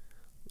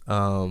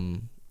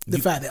 The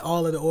fact that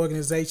all of the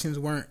organizations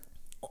weren't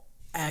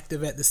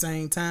active at the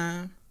same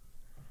time?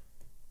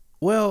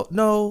 Well,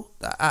 no,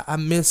 I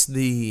miss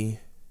the,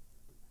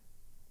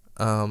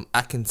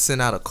 I can send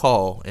out a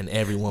call and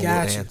everyone will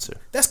answer.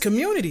 That's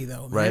community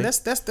though, man. Right? That's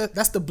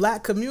the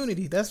Black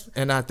community.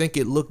 And I think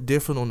it looked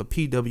different on the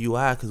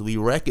PWI because we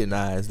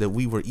recognized that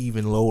we were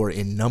even lower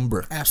in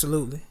number.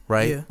 Absolutely.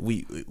 Right?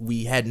 Yeah.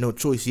 We had no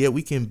choice. Yeah,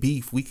 we can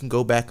beef, we can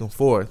go back and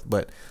forth,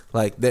 but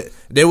like that,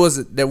 there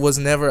was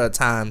never a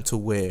time to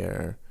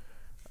where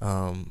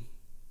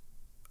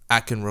I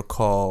can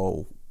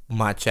recall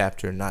my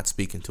chapter not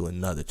speaking to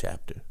another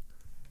chapter.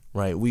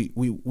 Right, we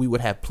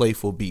would have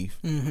playful beef,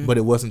 but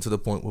it wasn't to the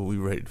point where we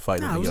were ready to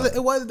fight.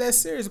 It wasn't that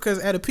serious because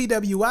at a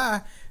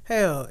PWI,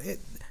 hell,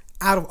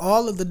 out of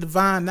all of the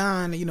Divine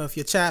Nine, if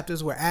your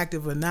chapters were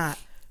active or not,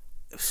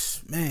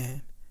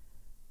 man,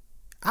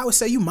 I would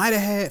say you might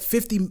have had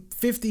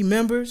 50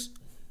 members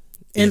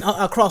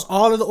across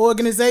all of the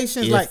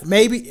organizations, like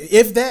maybe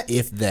if that,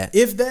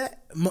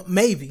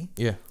 maybe,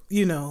 yeah,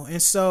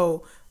 and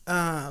so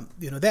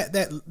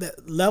that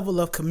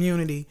level of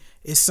community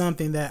is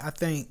something that I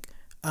think.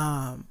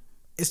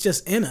 It's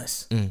just in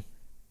us,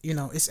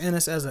 it's in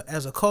us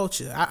as a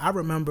culture. I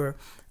remember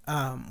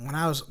when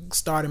I was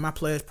starting my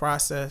pledge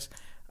process,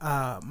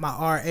 my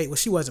RA, well,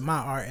 she wasn't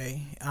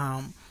my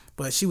RA,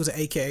 but she was an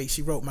AKA.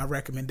 She wrote my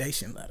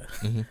recommendation letter,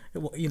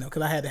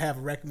 because I had to have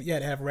you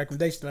had to have a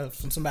recommendation letter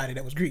from somebody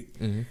that was Greek,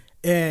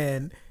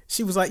 and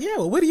she was like, "Yeah,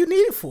 well, what do you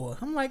need it for?"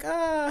 I'm like,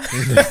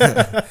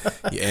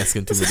 You're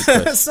asking too many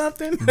questions.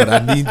 Something, but I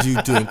need you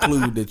to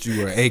include that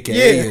you were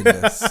AKA in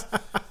this.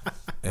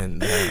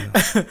 And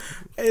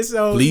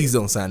so, please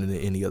don't sign it in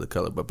any other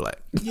color but black.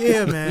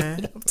 Yeah,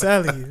 man. I'm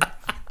telling you.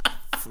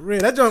 For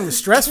real. That joint was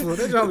stressful. Man.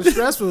 That joint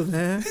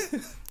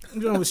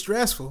was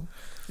stressful.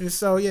 And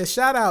so, yeah,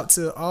 shout out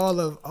to all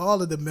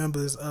of the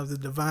members of the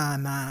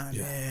Divine Nine,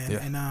 man.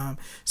 Yeah. And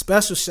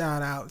special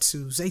shout out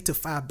to Zeta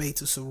Phi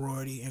Beta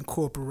Sorority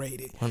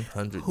Incorporated,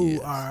 100 who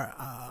years.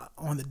 are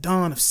on the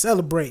dawn of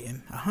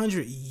celebrating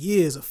 100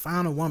 years of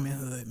final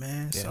womanhood,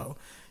 man. Yeah. So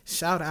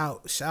shout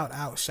out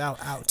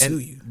to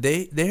you.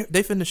 They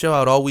finna show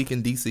out all week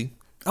in DC.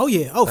 Oh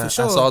yeah, for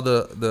sure. I saw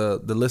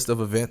the list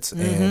of events,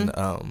 and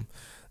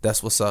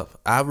that's what's up.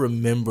 I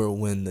remember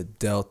when the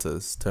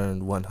Deltas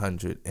turned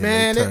 100 and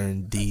they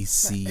turned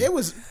DC. It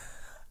was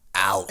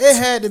out. It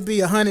had to be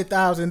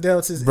 100,000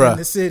 Deltas in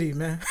the city,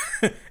 man.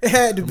 It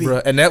had to be,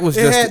 bruh. And that was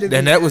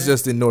was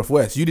just in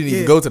Northwest. You didn't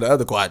even go to the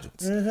other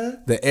quadrants.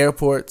 The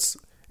airports.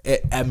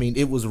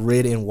 It was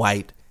red and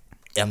white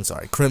I'm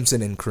sorry,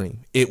 Crimson and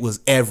Cream. It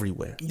was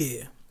everywhere.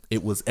 Yeah.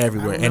 It was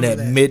everywhere. And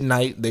remember at that.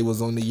 midnight, they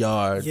was on the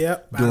yard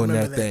Yep, I doing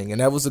remember their thing. And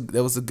that was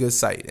a good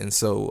sight. And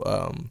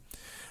so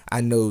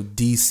I know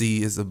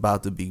DC is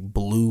about to be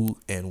blue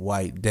and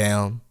white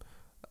down.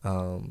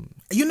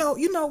 You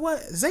know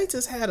what?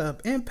 Zetas had an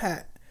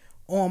impact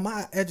on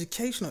my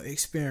educational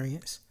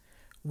experience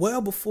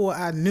well before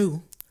I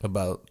knew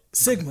About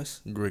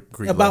Sigmas, Greek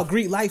about life.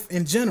 Greek life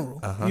in general.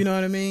 Uh-huh. You know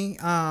what I mean?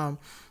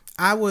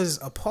 I was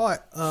a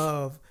part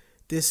of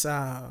this,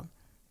 for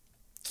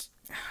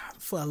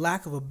a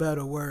lack of a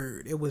better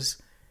word, it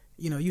was,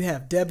 you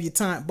have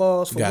debutante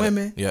balls for Got it.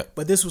 women, Yeah.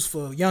 but this was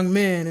for young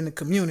men in the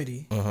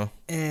community, Uh-huh.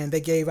 and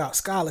they gave out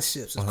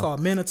scholarships. It's called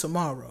Men of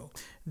Tomorrow.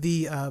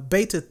 The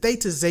Beta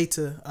Theta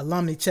Zeta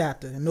alumni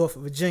chapter in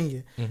Norfolk,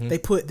 Virginia, they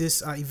put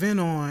this event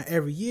on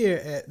every year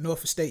at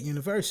Norfolk State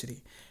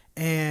University.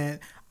 And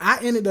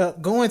I ended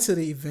up going to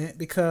the event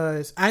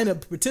because I ended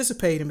up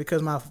participating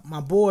because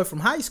my boy from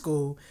high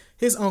school,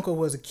 his uncle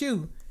was a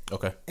Q.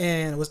 Okay.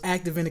 And was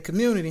active in the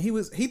community.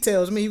 He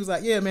tells me, he was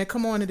like, yeah, man,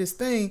 come on to this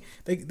thing.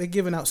 They're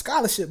giving out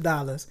scholarship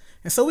dollars.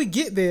 And so we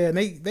get there and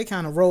they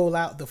kind of roll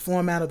out the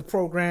format of the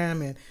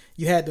program, and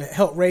you had to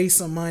help raise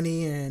some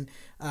money, and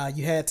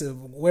you had to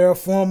wear a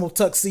formal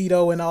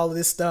tuxedo and all of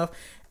this stuff.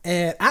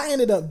 And I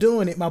ended up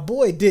doing it. My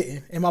boy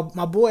didn't. And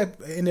my boy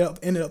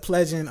ended up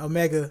pledging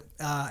Omega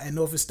at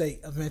Norfolk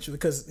State eventually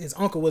because his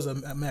uncle was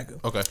a Omega.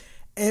 Okay.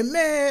 And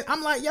man,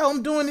 I'm like, yo,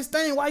 I'm doing this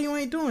thing. Why you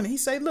ain't doing it? He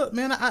say, look,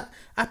 man,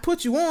 I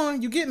put you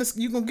on. You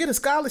gonna get a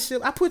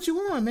scholarship. I put you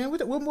on, man.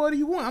 What more do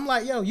you want? I'm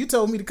like, yo, you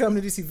told me to come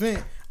to this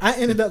event. I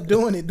ended up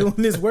doing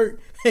this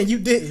work, and you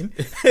didn't.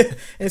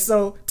 And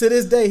so to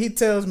this day, he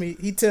tells me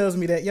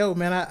that, yo,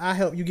 man, I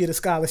help you get a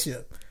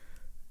scholarship.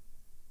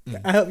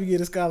 I help you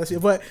get a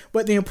scholarship.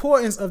 But the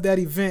importance of that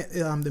event,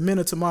 the Men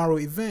of Tomorrow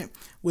event,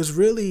 was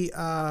really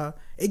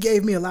it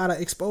gave me a lot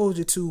of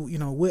exposure to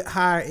what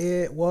higher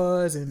ed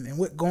was and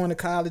what going to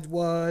college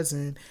was,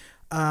 and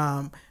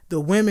the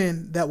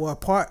women that were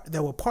part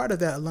of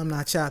that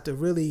alumni chapter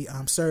really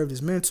served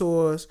as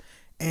mentors.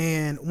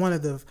 And one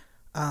of the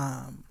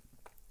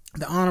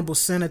Honorable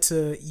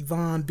Senator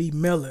Yvonne B.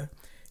 Miller,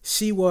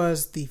 she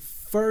was the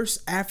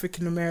first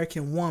African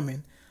American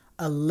woman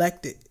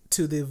elected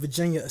to the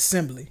Virginia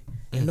Assembly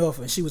in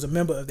Norfolk. She was a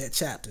member of that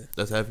chapter.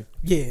 That's heavy.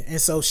 Yeah, and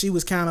so she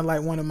was kind of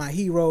like one of my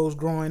heroes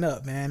growing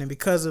up, man. And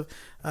because of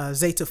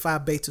Zeta Phi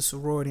Beta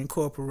Sorority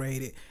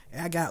Incorporated,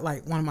 I got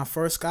like one of my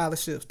first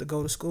scholarships to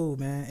go to school,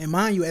 man. And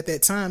mind you, at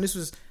that time, this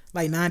was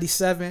like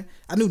 97.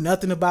 I knew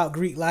nothing about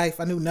Greek life.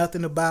 I knew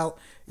nothing about,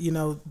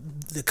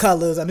 the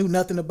colors. I knew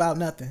nothing about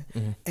nothing.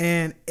 Mm-hmm.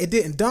 And it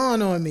didn't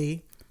dawn on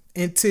me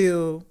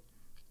until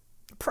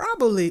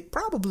probably,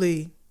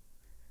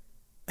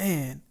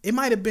 man, it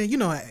might have been,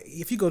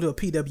 if you go to a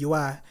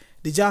PWI,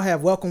 did y'all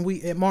have Welcome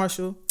Week at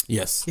Marshall?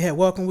 Yes. You had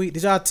Welcome Week.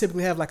 Did y'all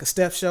typically have like a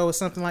step show or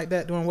something like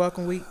that during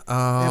Welcome Week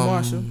at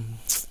Marshall?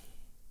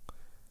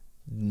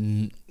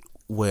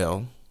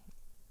 Well,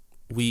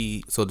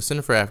 so the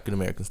Center for African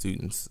American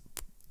Students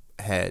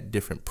had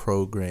different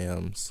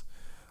programs.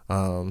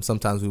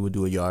 Sometimes we would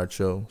do a yard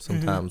show.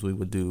 Sometimes we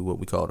would do what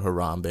we called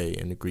Harambe,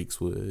 and the Greeks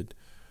would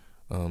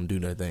do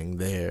their thing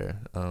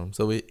there.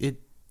 So it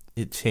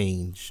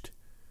changed.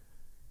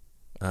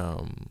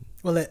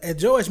 Well, at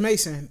George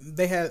Mason,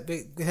 they have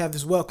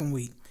this Welcome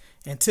Week,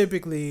 and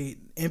typically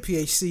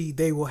NPHC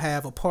they will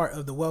have a part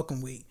of the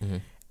Welcome Week,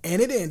 and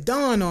it didn't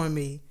dawn on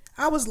me.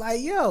 I was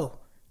like,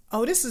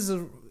 this is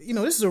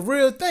a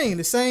real thing.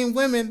 The same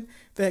women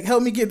that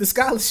helped me get the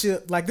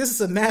scholarship, like this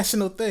is a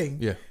national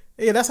thing.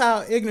 Yeah, that's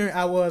how ignorant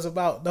I was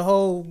about the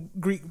whole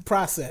Greek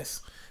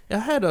process. I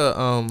had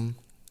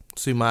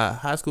my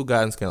high school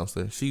guidance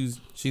counselor. She's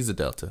a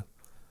Delta,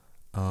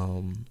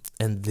 and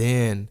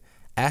then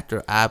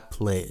after I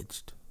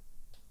pledged,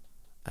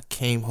 I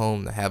came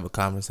home to have a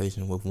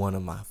conversation with one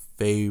of my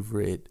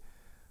favorite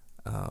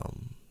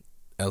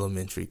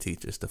elementary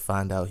teachers to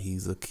find out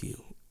he's a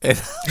Q. And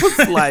I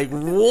was like,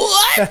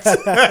 what?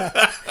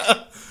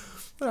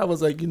 I was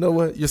like, you know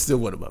what? You're still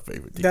one of my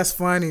favorite teachers. That's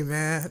funny,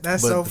 man.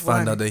 That's so funny. But to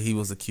find out that he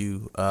was a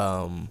Q,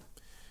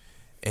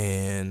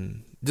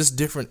 and just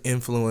different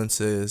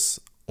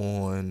influences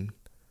on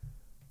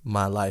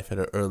my life at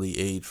an early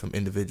age from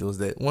individuals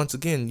that, once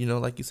again,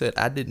 like you said,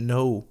 I didn't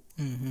know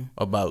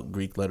about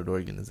Greek lettered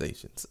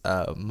organizations.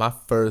 My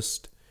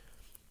first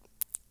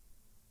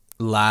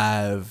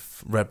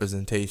live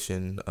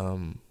representation,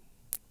 I'm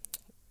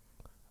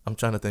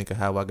trying to think of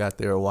how I got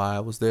there or why I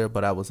was there,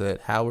 but I was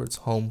at Howard's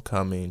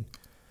homecoming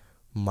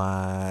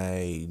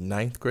my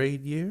 9th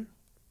grade year.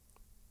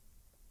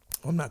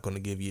 I'm not going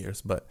to give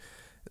years, but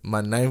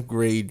my 9th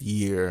grade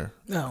year.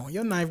 No,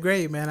 your 9th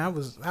grade, man. I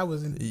was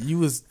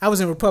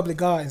in Republic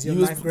Gardens. Your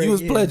 9th grade. You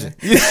was year, pledging.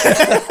 You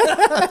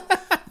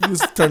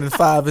was turning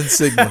 5 in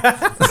Sigma.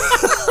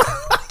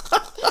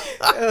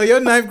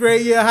 Your 9th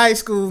grade year of high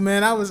school,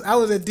 man. I was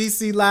at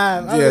DC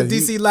Live. I was at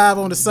DC Live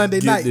on a Sunday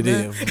night,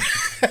 man.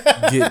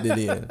 Getting it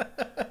in.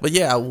 But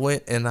yeah, I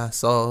went and I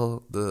saw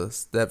the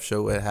step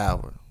show at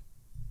Howard.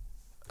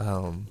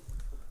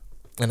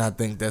 And I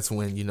think that's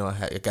when,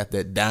 I got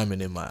that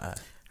diamond in my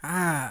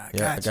eye. Gotcha.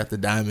 Yeah, I got the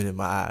diamond in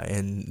my eye.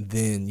 And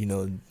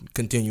then,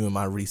 continuing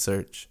my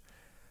research.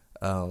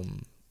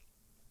 And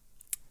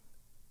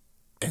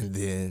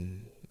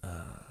then,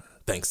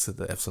 thanks to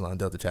the Epsilon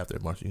Delta chapter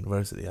at Marshall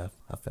University, I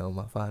found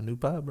my fine new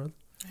pie, brother.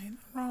 Ain't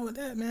nothing wrong with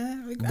that,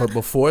 man. But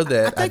before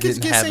that, I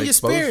didn't have in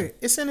exposure. Your spirit.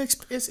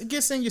 It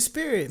gets in your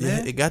spirit,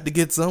 man. Yeah, it got to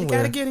get somewhere. It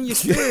got to get in your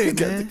spirit, It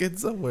got man. to get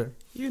somewhere.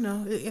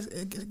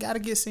 It got to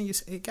get in your.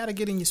 It got to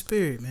get in your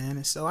spirit, man.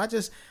 And so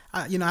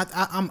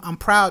I'm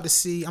proud to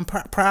see. I'm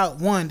proud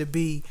to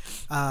be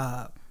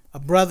a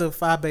brother of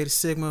Phi Beta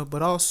Sigma,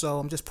 but also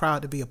I'm just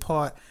proud to be a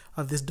part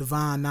of this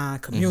Divine Nine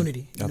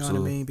community. Mm-hmm. You know what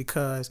I mean?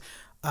 Because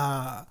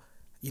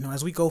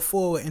as we go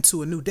forward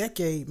into a new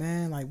decade,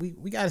 man, like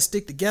we got to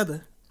stick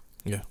together.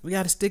 Yeah, we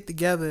got to stick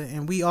together,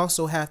 and we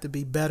also have to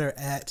be better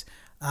at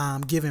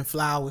giving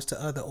flowers to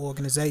other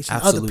organizations,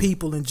 Absolutely. other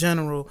people in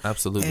general.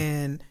 Absolutely.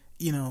 And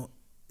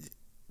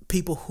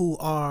people who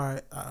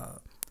are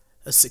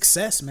a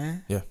success,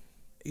 man. Yeah.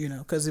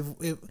 Because if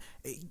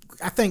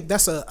I think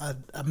that's a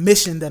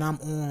mission that I'm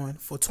on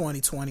for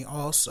 2020.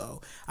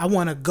 Also, I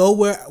want to go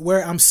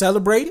where I'm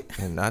celebrated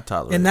and not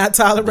tolerated.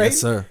 Yes,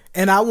 sir.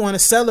 And I want to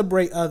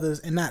celebrate others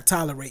and not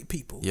tolerate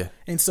people. Yeah.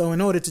 And so,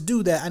 in order to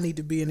do that, I need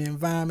to be in an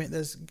environment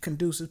that's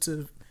conducive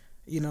to,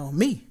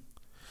 me.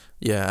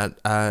 Yeah,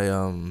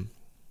 I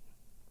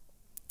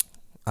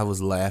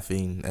was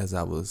laughing as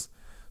I was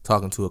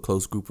talking to a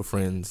close group of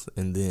friends,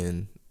 and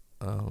then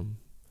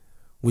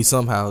we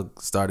somehow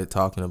started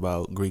talking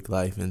about Greek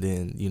life, and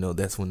then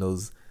that's when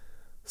those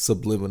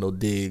subliminal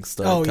digs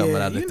started coming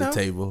out at the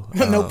table.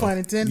 No pun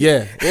intended.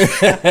 Yeah.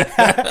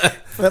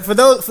 for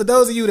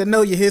those of you that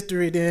know your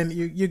history, then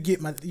you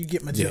get my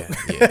joke.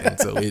 Yeah. And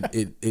so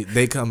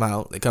they come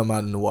out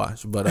in the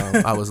wash. But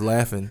I was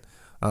laughing.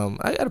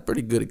 I got a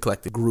pretty good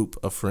eclectic group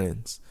of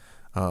friends,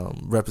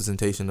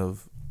 representation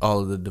of all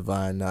of the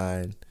Divine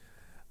Nine.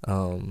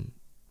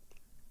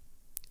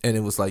 And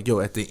it was like,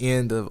 at the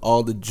end of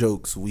all the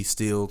jokes, we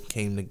still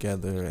came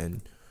together,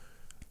 and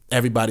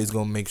everybody's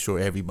going to make sure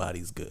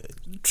everybody's good.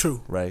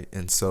 True. Right?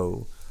 And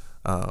so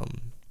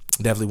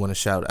definitely want to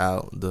shout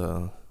out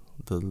the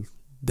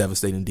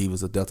Devastating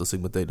Divas of Delta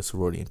Sigma Theta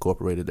Sorority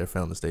Incorporated. Their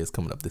Founders Day is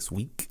coming up this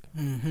week.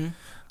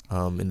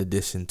 Mm-hmm. In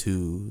addition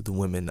to the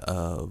women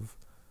of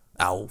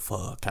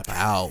Kappa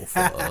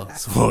Alpha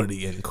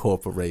Sorority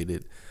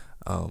Incorporated.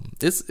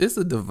 It's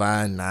a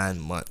Divine 9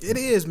 month. It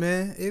is,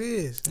 man. It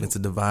is. It's a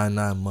Divine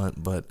 9 month,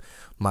 but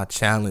my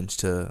challenge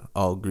to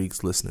all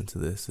Greeks listening to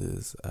this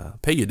is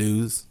pay your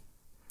dues.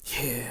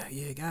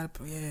 Gotta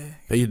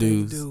pay your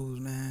dues,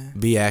 man.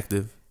 Be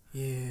active.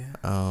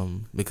 Yeah.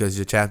 Because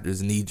your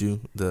chapters need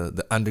you.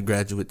 The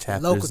undergraduate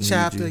chapters local need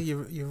chapter,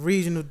 you. your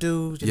regional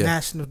dues, your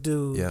national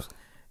dues. Yeah.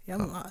 Yeah,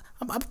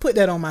 I put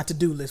that on my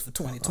to-do list for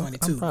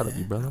 2022. I'm proud of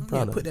you, brother. I'm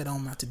proud of you. Put that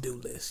on my to-do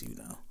list,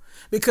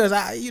 because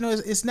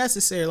it's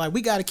necessary. Like,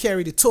 we got to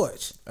carry the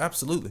torch.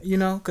 Absolutely.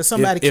 Because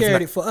somebody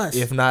carried it for us.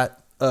 If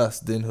not us,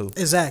 then who?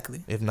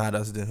 Exactly. If not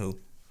us, then who?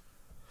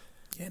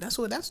 Yeah, that's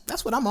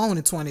what I'm on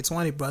in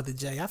 2020, brother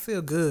Jay. I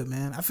feel good,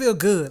 man. I feel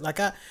good. Like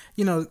I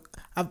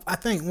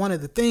think one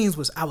of the things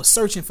was I was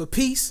searching for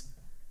peace.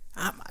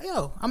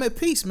 I'm at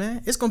peace,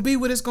 man. It's gonna be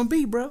what it's gonna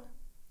be, bro.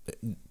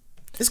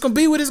 It's gonna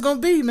be what it's gonna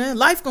be, man.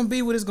 Life gonna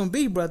be what it's gonna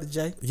be, brother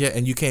Jay. Yeah,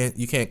 and you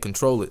can't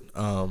control it.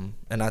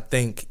 And I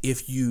think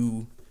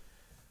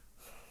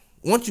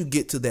once you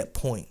get to that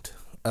point,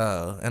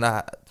 and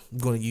I'm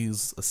gonna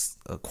use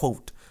a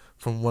quote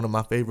from one of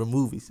my favorite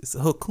movies. It's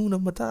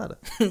Hakuna Matata.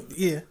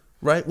 Yeah.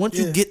 Right? Once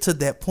you get to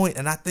that point,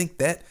 and I think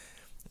that,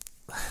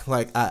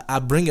 like, I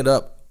bring it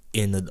up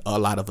in a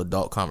lot of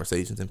adult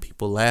conversations, and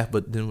people laugh,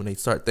 but then when they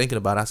start thinking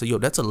about it, I say,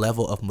 that's a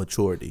level of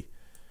maturity.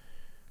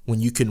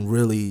 When you can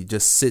really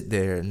just sit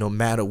there, no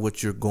matter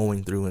what you're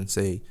going through, and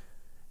say,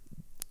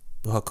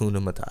 Hakuna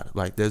Matata.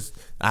 Like,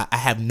 I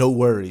have no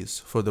worries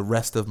for the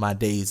rest of my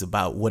days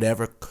about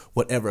whatever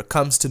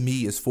comes to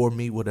me is for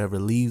me, whatever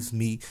leaves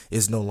me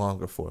is no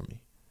longer for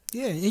me.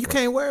 Yeah, and you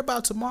can't worry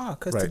about tomorrow,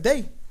 because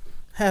today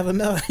have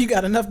enough. You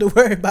got enough to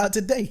worry about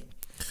today.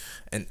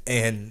 And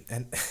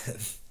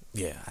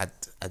yeah,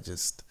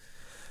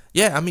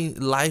 I mean,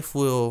 life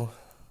will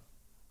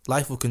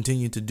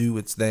continue to do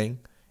its thing,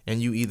 and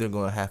you either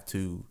gonna have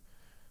to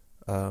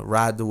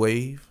ride the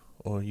wave,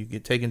 or you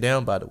get taken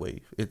down by the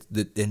wave.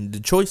 And the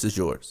choice is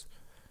yours.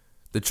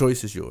 The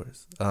choice is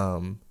yours.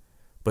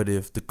 But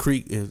if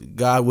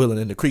God willing,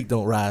 and the creek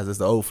don't rise, as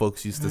the old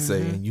folks used to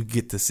say, and you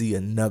get to see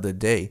another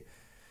day,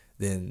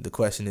 then the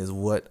question is,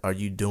 what are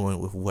you doing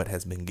with what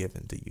has been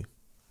given to you?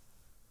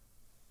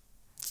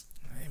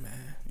 Hey,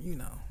 man,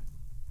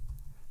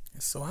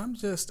 So I'm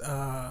just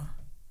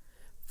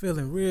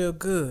feeling real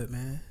good,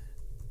 man.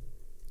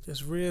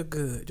 Just real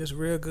good. Just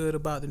real good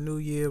about the new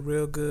year.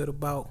 Real good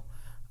about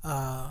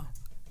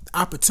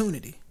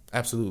opportunity.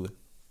 Absolutely.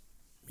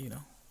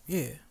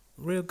 Yeah.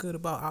 Real good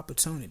about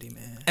opportunity,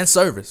 man. And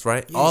service,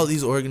 right? Yeah. All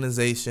these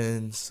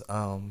organizations,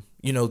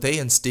 they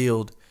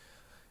instilled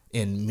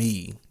in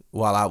me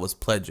while I was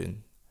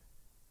pledging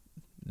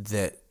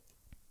that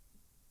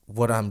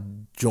what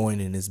I'm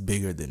joining is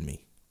bigger than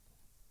me.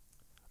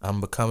 I'm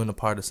becoming a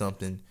part of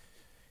something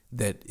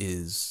that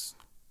is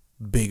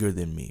bigger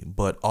than me,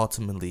 but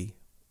ultimately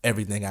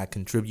everything I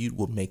contribute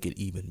will make it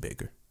even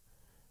bigger.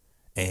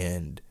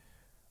 And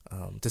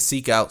to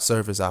seek out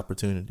service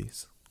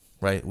opportunities,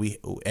 right?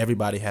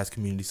 Everybody has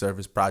community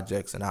service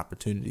projects and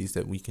opportunities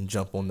that we can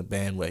jump on the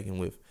bandwagon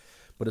with,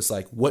 but it's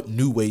like, what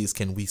new ways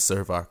can we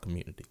serve our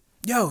community?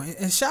 Yo,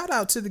 and shout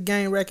out to the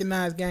Gang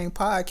Recognized Gang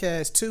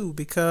podcast too,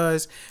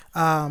 because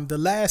the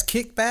last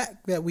kickback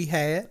that we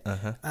had,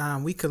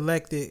 we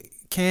collected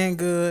canned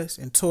goods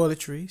and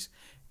toiletries,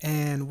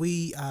 and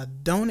we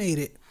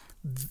donated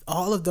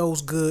all of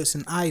those goods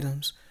and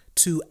items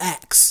to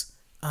ACTS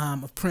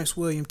of Prince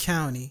William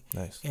County.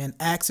 Nice. And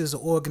ACTS is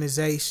an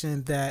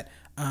organization that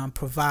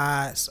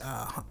provides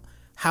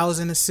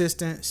housing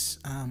assistance,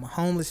 a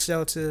homeless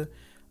shelter,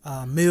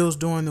 meals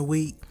during the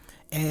week.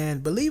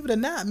 And believe it or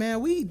not,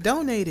 man, we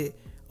donated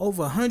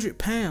over 100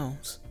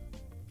 pounds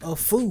of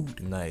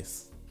food.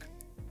 Nice.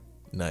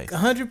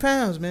 100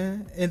 pounds,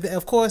 man. And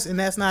of course, and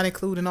that's not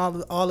including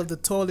all of the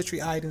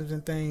toiletry items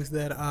and things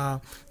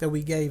that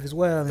we gave as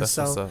well. And that's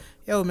so,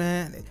 yo,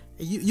 man,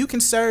 you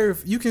can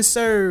serve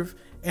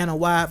in a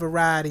wide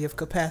variety of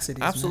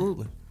capacities.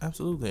 Absolutely, man.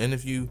 Absolutely. And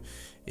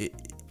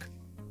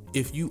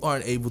if you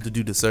aren't able to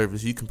do the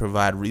service, you can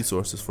provide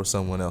resources for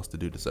someone else to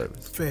do the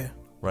service. Fair.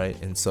 Right.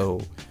 And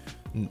so,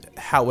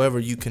 however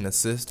you can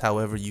assist,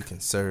 however you can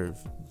serve,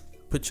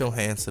 put your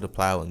hands to the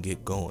plow and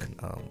get going,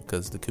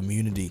 because the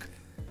community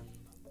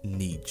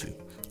needs you.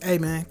 Hey,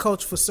 man,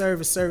 culture for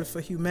service, service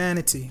for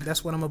humanity.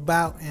 That's what I'm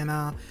about,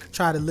 and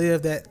try to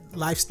live that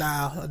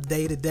lifestyle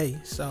day to day.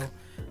 So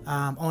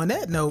on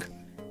that note,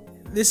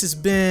 this has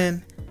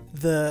been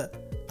the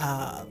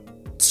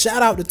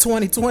shout out to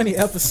 2020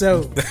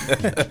 episode.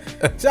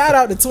 Shout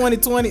out to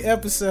 2020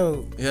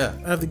 episode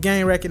of the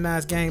Gang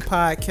Recognized Gang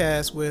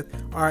podcast with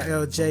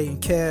RLJ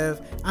and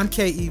Kev. I'm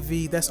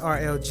KEV, that's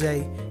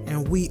RLJ,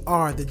 and we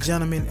are the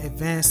gentlemen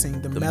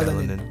advancing the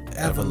melanin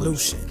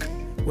evolution,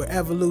 where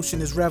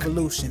evolution is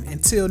revolution.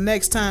 Until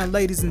next time,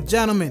 ladies and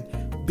gentlemen,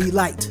 be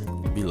light.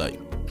 Be light.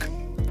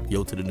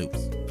 Yo to the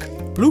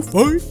noobs. Blue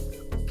fight.